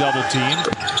out of the double team.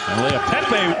 And Leah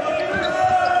Pepe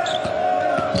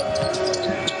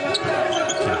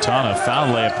Quintana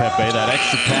found Leapepe. That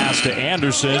extra pass to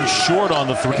Anderson, short on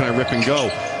the three. Can I rip and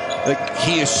go? Like,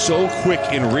 he is so quick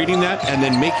in reading that and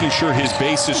then making sure his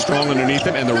base is strong underneath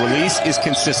him and the release is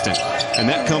consistent. And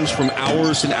that comes from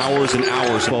hours and hours and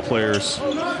hours of players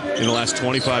in the last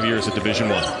 25 years at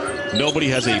Division I. Nobody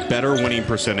has a better winning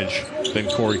percentage than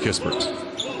Corey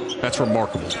Kispert. That's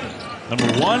remarkable. Number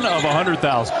 1 of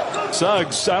 100,000.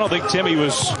 Suggs, I don't think Timmy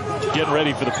was getting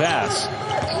ready for the pass.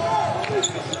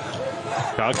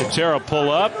 Alcantara pull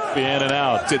up, in and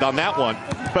out. Did on that one.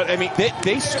 But, I mean,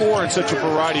 they score in such a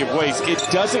variety of ways. It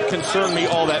doesn't concern me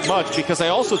all that much because I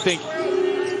also think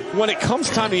when it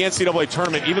comes time to the NCAA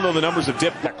tournament, even though the numbers have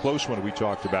dipped. That close one we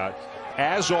talked about.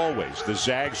 As always, the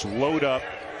Zags load up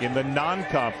in the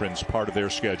non-conference part of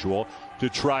their schedule to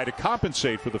try to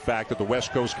compensate for the fact that the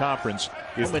West Coast Conference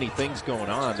is... So many things going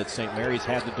on that St. Mary's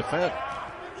had to defend.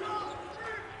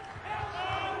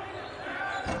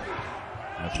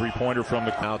 A three-pointer from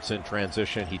the outs in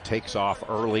transition. He takes off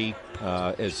early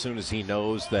as soon as he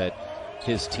knows that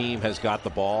his team has got the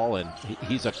ball, and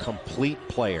he's a complete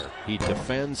player. He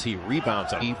defends, he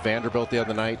rebounds. Vanderbilt the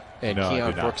other night, and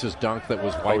Keon Brooks' dunk that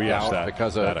was wiped out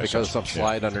because of some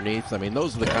slide underneath. I mean,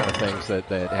 those are the kind of things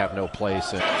that have no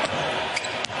place.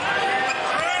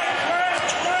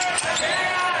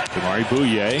 Damari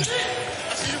Bouye,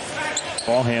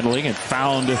 ball handling, and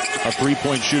found a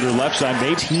three-point shooter left side.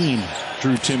 18.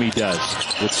 Drew Timmy does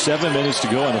with 7 minutes to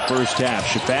go in the first half.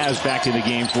 Shabazz back in the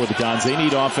game for the Dons. They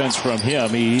need offense from him.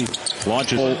 He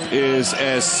launches. Is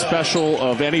as special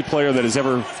of any player that has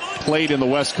ever played in the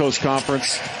West Coast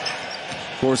Conference.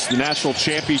 Of course, the national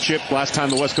championship last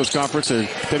time the West Coast Conference or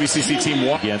WCC team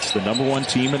won against the number 1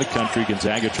 team in the country.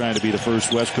 Gonzaga trying to be the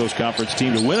first West Coast Conference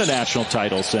team to win a national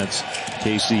title since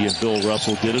Casey and Bill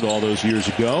Russell did it all those years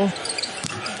ago.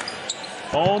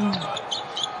 Home.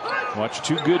 Watch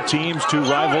 2 good teams, 2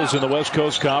 rivals in the West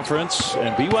Coast Conference,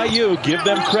 and BYU, give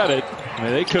them credit. I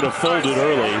mean, they could have folded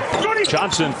early.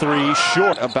 Johnson 3,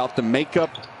 short. About the makeup,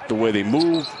 the way they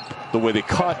move, the way they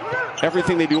cut,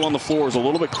 everything they do on the floor is a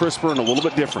little bit crisper and a little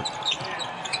bit different.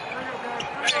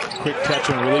 Quick catch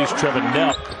and release, Trevin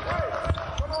Knell.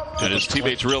 And his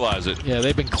teammates realize it. Yeah,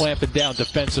 they've been clamping down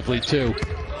defensively, too.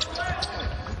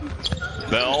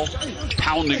 Bell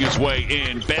pounding his way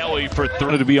in. Bailey for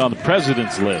 3. To be on the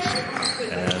president's list.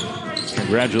 And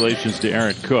congratulations to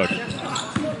Aaron Cook,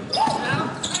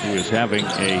 who is having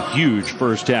a huge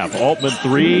first half. Altman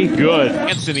 3, good.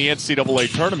 In the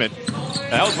NCAA tournament.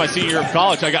 That was my senior year of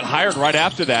college. I got hired right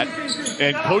after that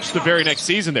and coached the very next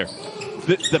season there.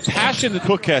 The passion that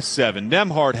Cook has 7.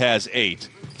 Nembhard has 8.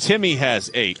 Timmy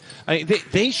has 8. I mean,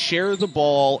 they share the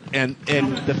ball, and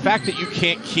the fact that you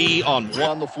can't key on one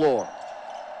on the floor.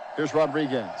 Here's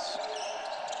Rodriguez.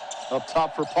 Up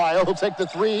top for Pyle. He'll take the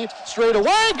 3 straight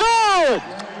away. Good!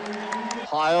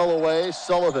 Pyle away.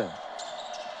 Sullivan.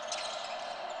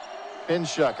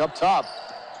 Pinchuk up top.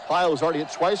 Pyle was already hit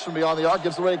twice from beyond the arc.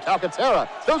 Gives away to Calcaterra.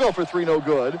 He'll go for 3. No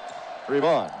good.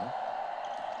 Rebound.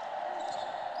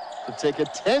 To take a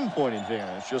 10-point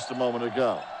advantage just a moment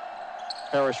ago.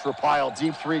 Parrish for Pyle.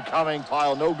 Deep 3 coming.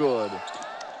 Pyle no good.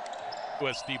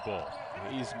 USD ball.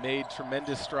 He's made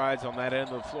tremendous strides on that end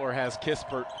of the floor, has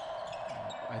Kispert.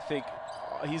 I think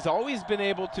he's always been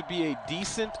able to be a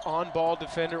decent on-ball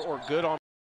defender or good on.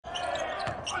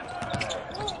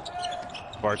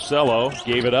 Barcelo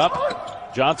gave it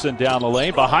up. Johnson down the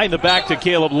lane. Behind the back to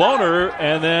Caleb Lohner,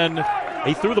 and then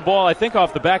he threw the ball, I think,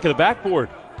 off the back of the backboard.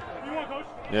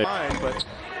 Yeah. But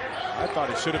I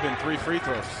thought it should have been 3 free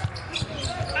throws.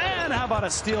 And how about a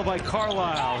steal by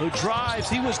Carlisle, who drives.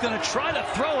 He was going to try to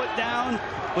throw it down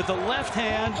with the left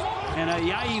hand, and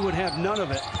Ayayi would have none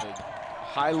of it.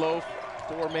 High-low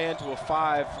 4-man to a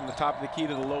 5 from the top of the key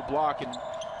to the low block, and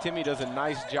Timmy does a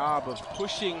nice job of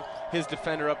pushing his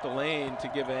defender up the lane to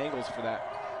give angles for that.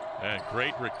 And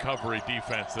great recovery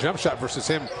defense. Jump shot versus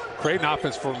him creating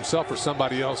offense for himself or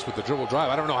somebody else with the dribble drive.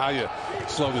 I don't know how you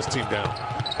slow this team down.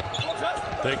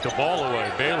 Take the ball away.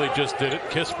 Bailey just did it.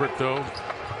 Kispert, though,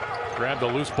 grabbed the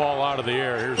loose ball out of the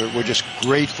air. We're just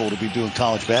grateful to be doing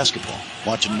college basketball,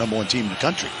 watching the number 1 team in the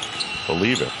country.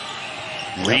 Believe it.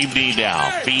 Reevney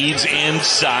now feeds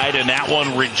inside, and that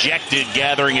one rejected.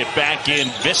 Gathering it back in,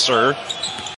 Visser.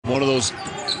 One of those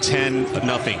 10-0,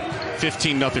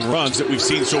 15-0 runs that we've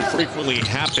seen so frequently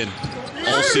happen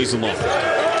all season long.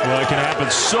 Well, it can happen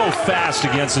so fast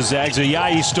against the Zags.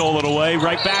 Ayayi stole it away.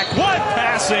 Right back. What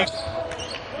passing?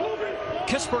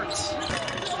 Kispert.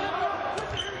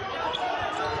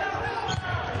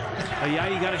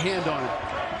 Ayayi got a hand on it.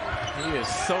 He is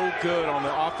so good on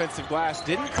the offensive glass.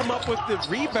 Didn't come up with the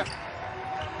rebound.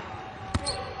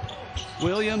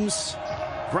 Williams,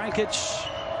 Brankic.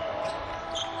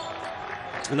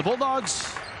 And the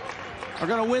Bulldogs are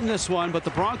going to win this one, but the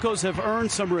Broncos have earned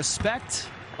some respect.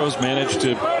 Broncos managed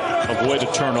to avoid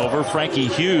a turnover. Frankie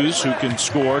Hughes, who can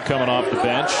score coming off the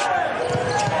bench.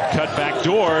 Cut back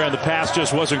door, and the pass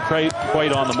just wasn't quite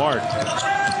on the mark.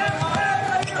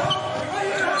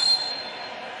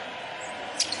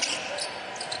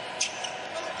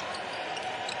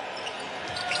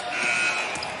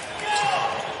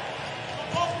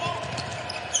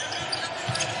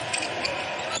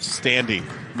 Standing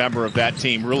member of that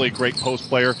team, really great post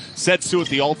player. Said Stewart,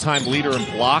 the all-time leader in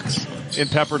blocks in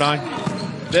Pepperdine.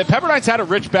 Pepperdine's had a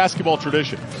rich basketball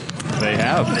tradition. They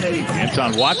have.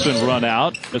 Anton Watson run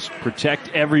out. Just protect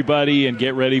everybody and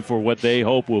get ready for what they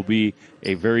hope will be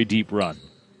a very deep run.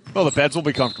 Well, the beds will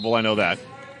be comfortable. I know that.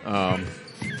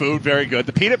 Food, very good.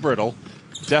 The peanut brittle,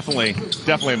 definitely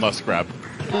a must grab.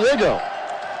 Diego.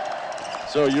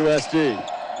 So USD.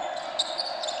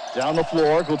 Down the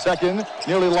floor, Gultekin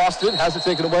nearly lost it, has it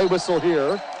taken away, whistle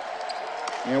here.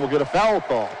 And we'll get a foul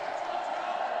call.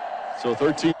 So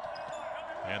 13.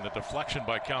 And the deflection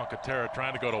by Calcaterra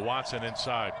trying to go to Watson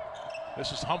inside.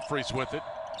 This is Humphreys with it.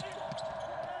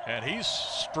 And he's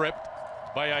stripped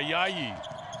by Ayayi.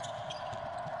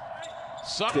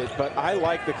 But I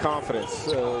like the confidence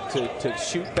to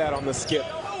shoot that on the skip.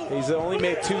 He's only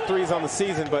made 2 threes on the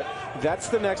season, but that's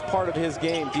the next part of his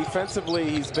game. Defensively,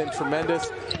 he's been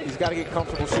tremendous. He's got to get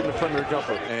comfortable shooting a perimeter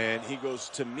jumper. And he goes,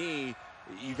 to me,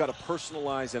 you got to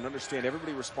personalize and understand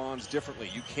everybody responds differently.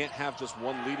 You can't have just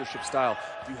one leadership style.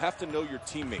 You have to know your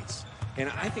teammates. And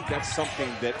I think that's something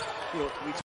that,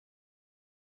 we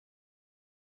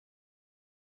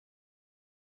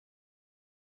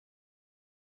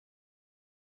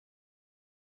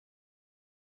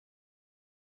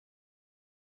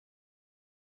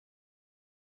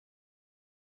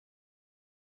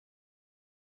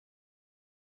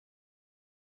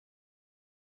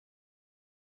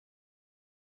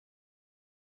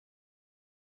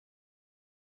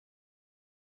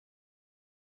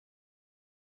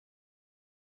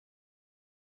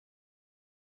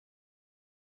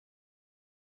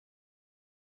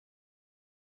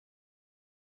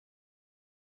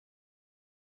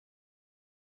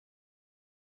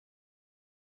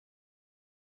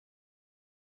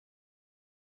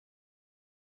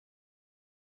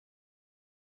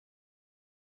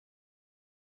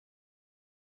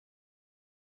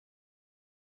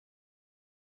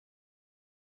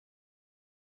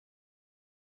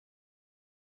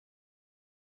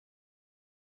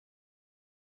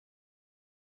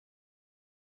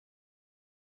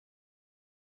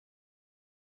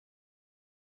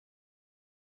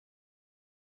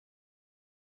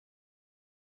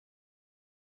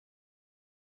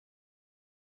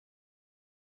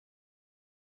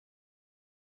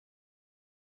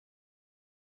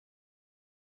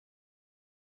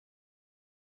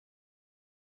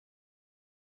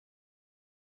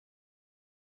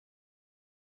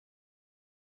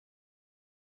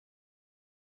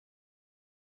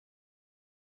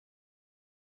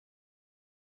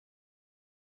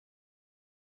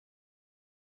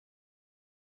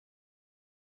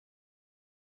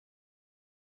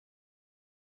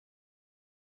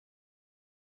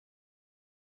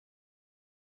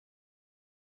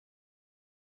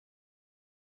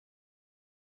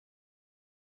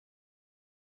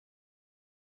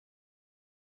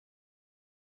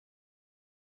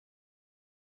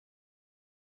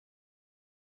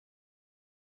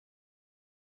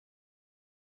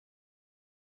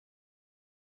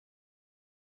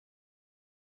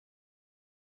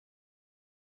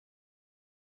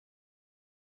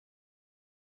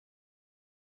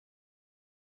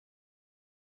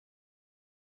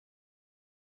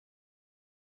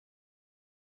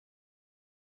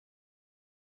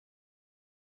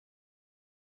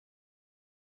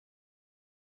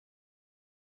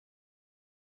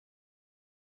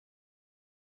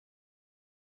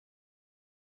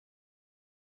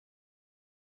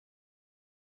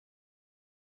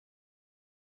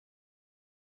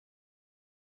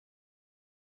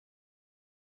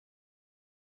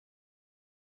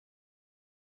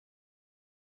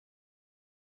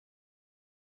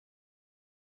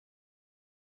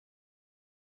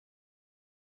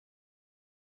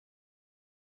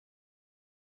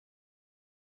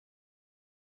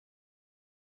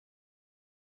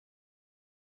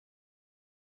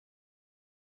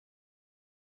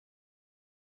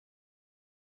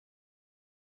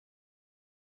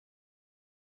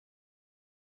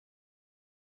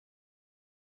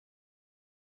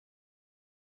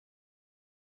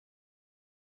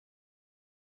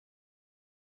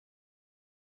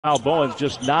Al Bowen's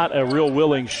just not a real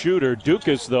willing shooter.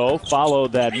 Dukas, though,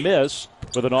 followed that miss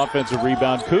with an offensive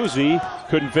rebound. Kuzi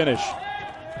couldn't finish.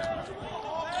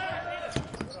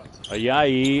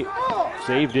 Ayayi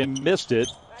saved it, missed it.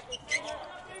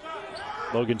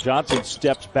 Logan Johnson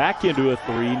steps back into a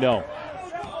three, no.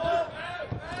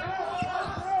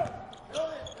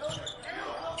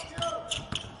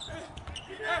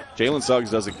 Jalen Suggs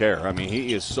doesn't care. I mean,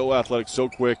 he is so athletic, so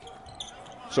quick,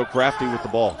 so crafty with the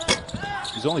ball.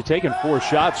 He's only taken 4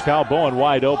 shots. Kyle Bowen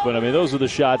wide open. I mean, those are the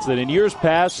shots that in years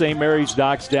past, St. Mary's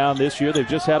knocks down. This year, they've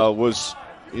just had... was,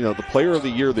 the player of the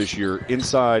year this year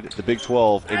inside the Big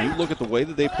 12. And you look at the way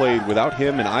that they played without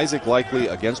him and Isaac Likely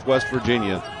against West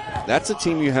Virginia. That's a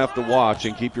team you have to watch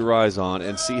and keep your eyes on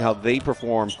and see how they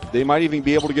perform. They might even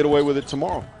be able to get away with it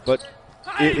tomorrow. But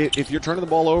if you're turning the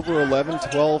ball over 11,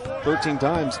 12, 13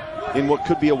 times in what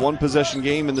could be a one-possession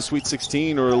game in the Sweet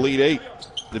 16 or Elite 8,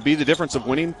 it'd be the difference of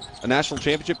winning a national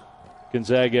championship.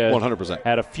 Gonzaga 100%.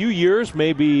 Had a few years,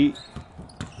 maybe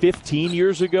 15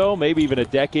 years ago, maybe even a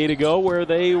decade ago, where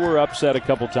they were upset a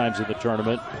couple times in the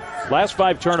tournament. Last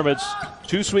 5 tournaments,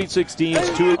 2 Sweet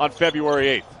 16s, 2 on February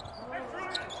 8th.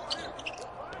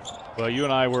 Well, you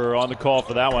and I were on the call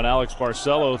for that one. Alex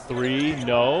Barcelo, 3,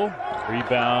 no.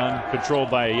 Rebound controlled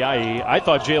by Ayayi. I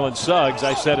thought Jalen Suggs,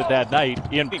 I said it that night.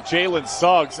 Jalen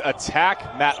Suggs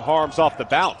attack Matt Harms off the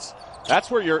bounce.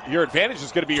 That's where your advantage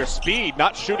is going to be your speed,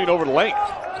 not shooting over the length.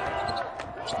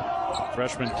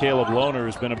 Freshman Caleb Lohner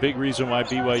has been a big reason why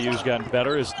BYU's gotten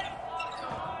better. Is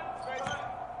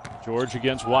George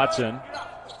against Watson.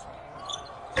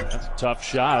 That's a tough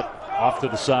shot off to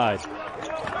the side.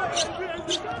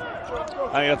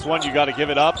 I think that's one you got to give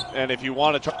it up, and if you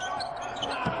want to try.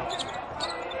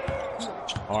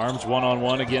 Harms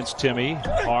one-on-one against Timmy.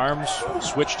 Harms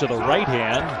switch to the right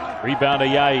hand. Rebound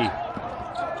Ayayi.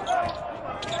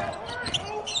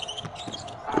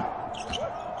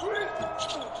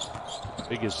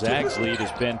 Biggest Zags lead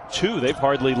has been 2. They've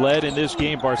hardly led in this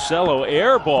game. Barcelo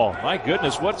air ball. My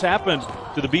goodness, what's happened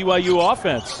to the BYU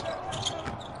offense?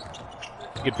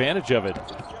 Take advantage of it.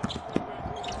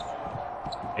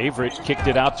 Averett kicked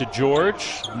it out to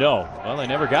George. No. Well, they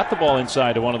never got the ball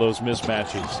inside to one of those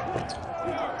mismatches.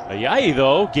 Ayayi,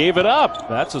 though, gave it up.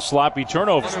 That's a sloppy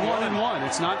turnover. It's 1-1.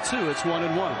 It's not 2. It's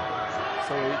 1-1.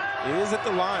 So it is at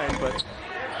the line, but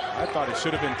I thought it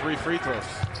should have been 3 free throws.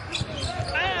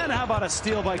 And how about a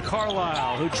steal by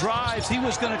Carlisle, who drives. He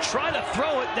was going to try to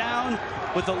throw it down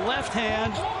with the left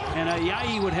hand, and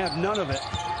Ayayi would have none of it.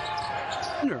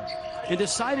 And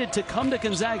decided to come to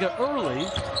Gonzaga early,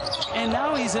 and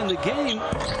now he's in the game.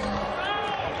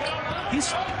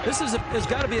 This has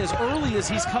got to be as early as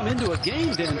he's come into a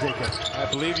game, Dan Dickett. I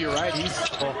believe you're right.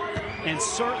 And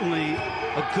certainly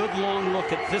a good long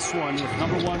look at this one with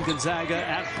 #1 Gonzaga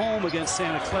at home against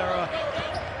Santa Clara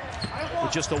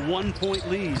with just a 1-point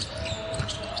lead.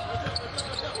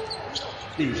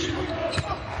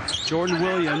 Jordan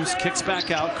Williams kicks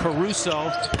back out.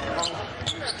 Caruso.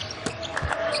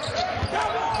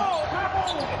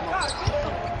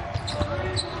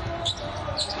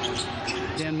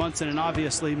 Dan Munson and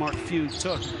obviously Mark Few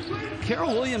took.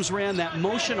 Carroll Williams ran that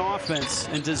motion offense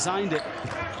and designed it.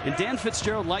 And Dan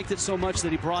Fitzgerald liked it so much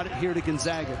that he brought it here to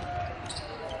Gonzaga.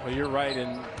 Well, you're right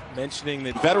in mentioning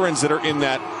that veterans that are in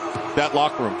that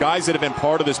locker room, guys that have been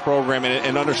part of this program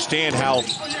and understand how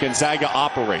Gonzaga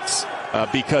operates,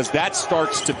 because that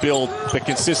starts to build the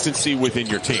consistency within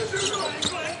your team.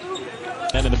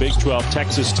 And in the Big 12,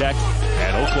 Texas Tech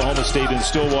and Oklahoma State in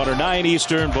Stillwater, 9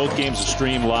 Eastern. Both games are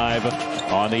streamed live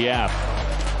on the app.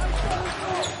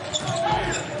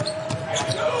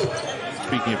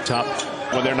 Speaking of top,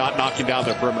 when they're not knocking down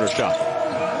their perimeter shot.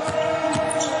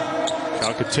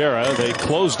 Calcaterra, they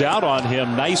closed out on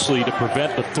him nicely to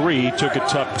prevent the 3. Took a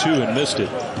tough 2 and missed it.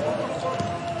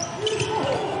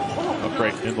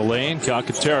 Great in the lane.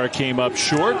 Calcaterra came up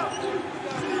short.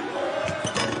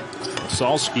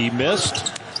 Salski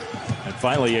missed. And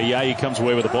finally, Ayayi comes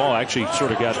away with the ball. Actually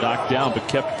sort of got knocked down, but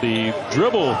kept the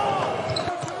dribble.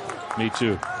 Me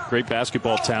too. Great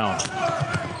basketball town.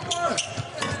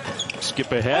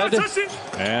 Skip ahead.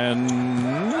 And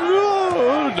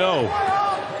no.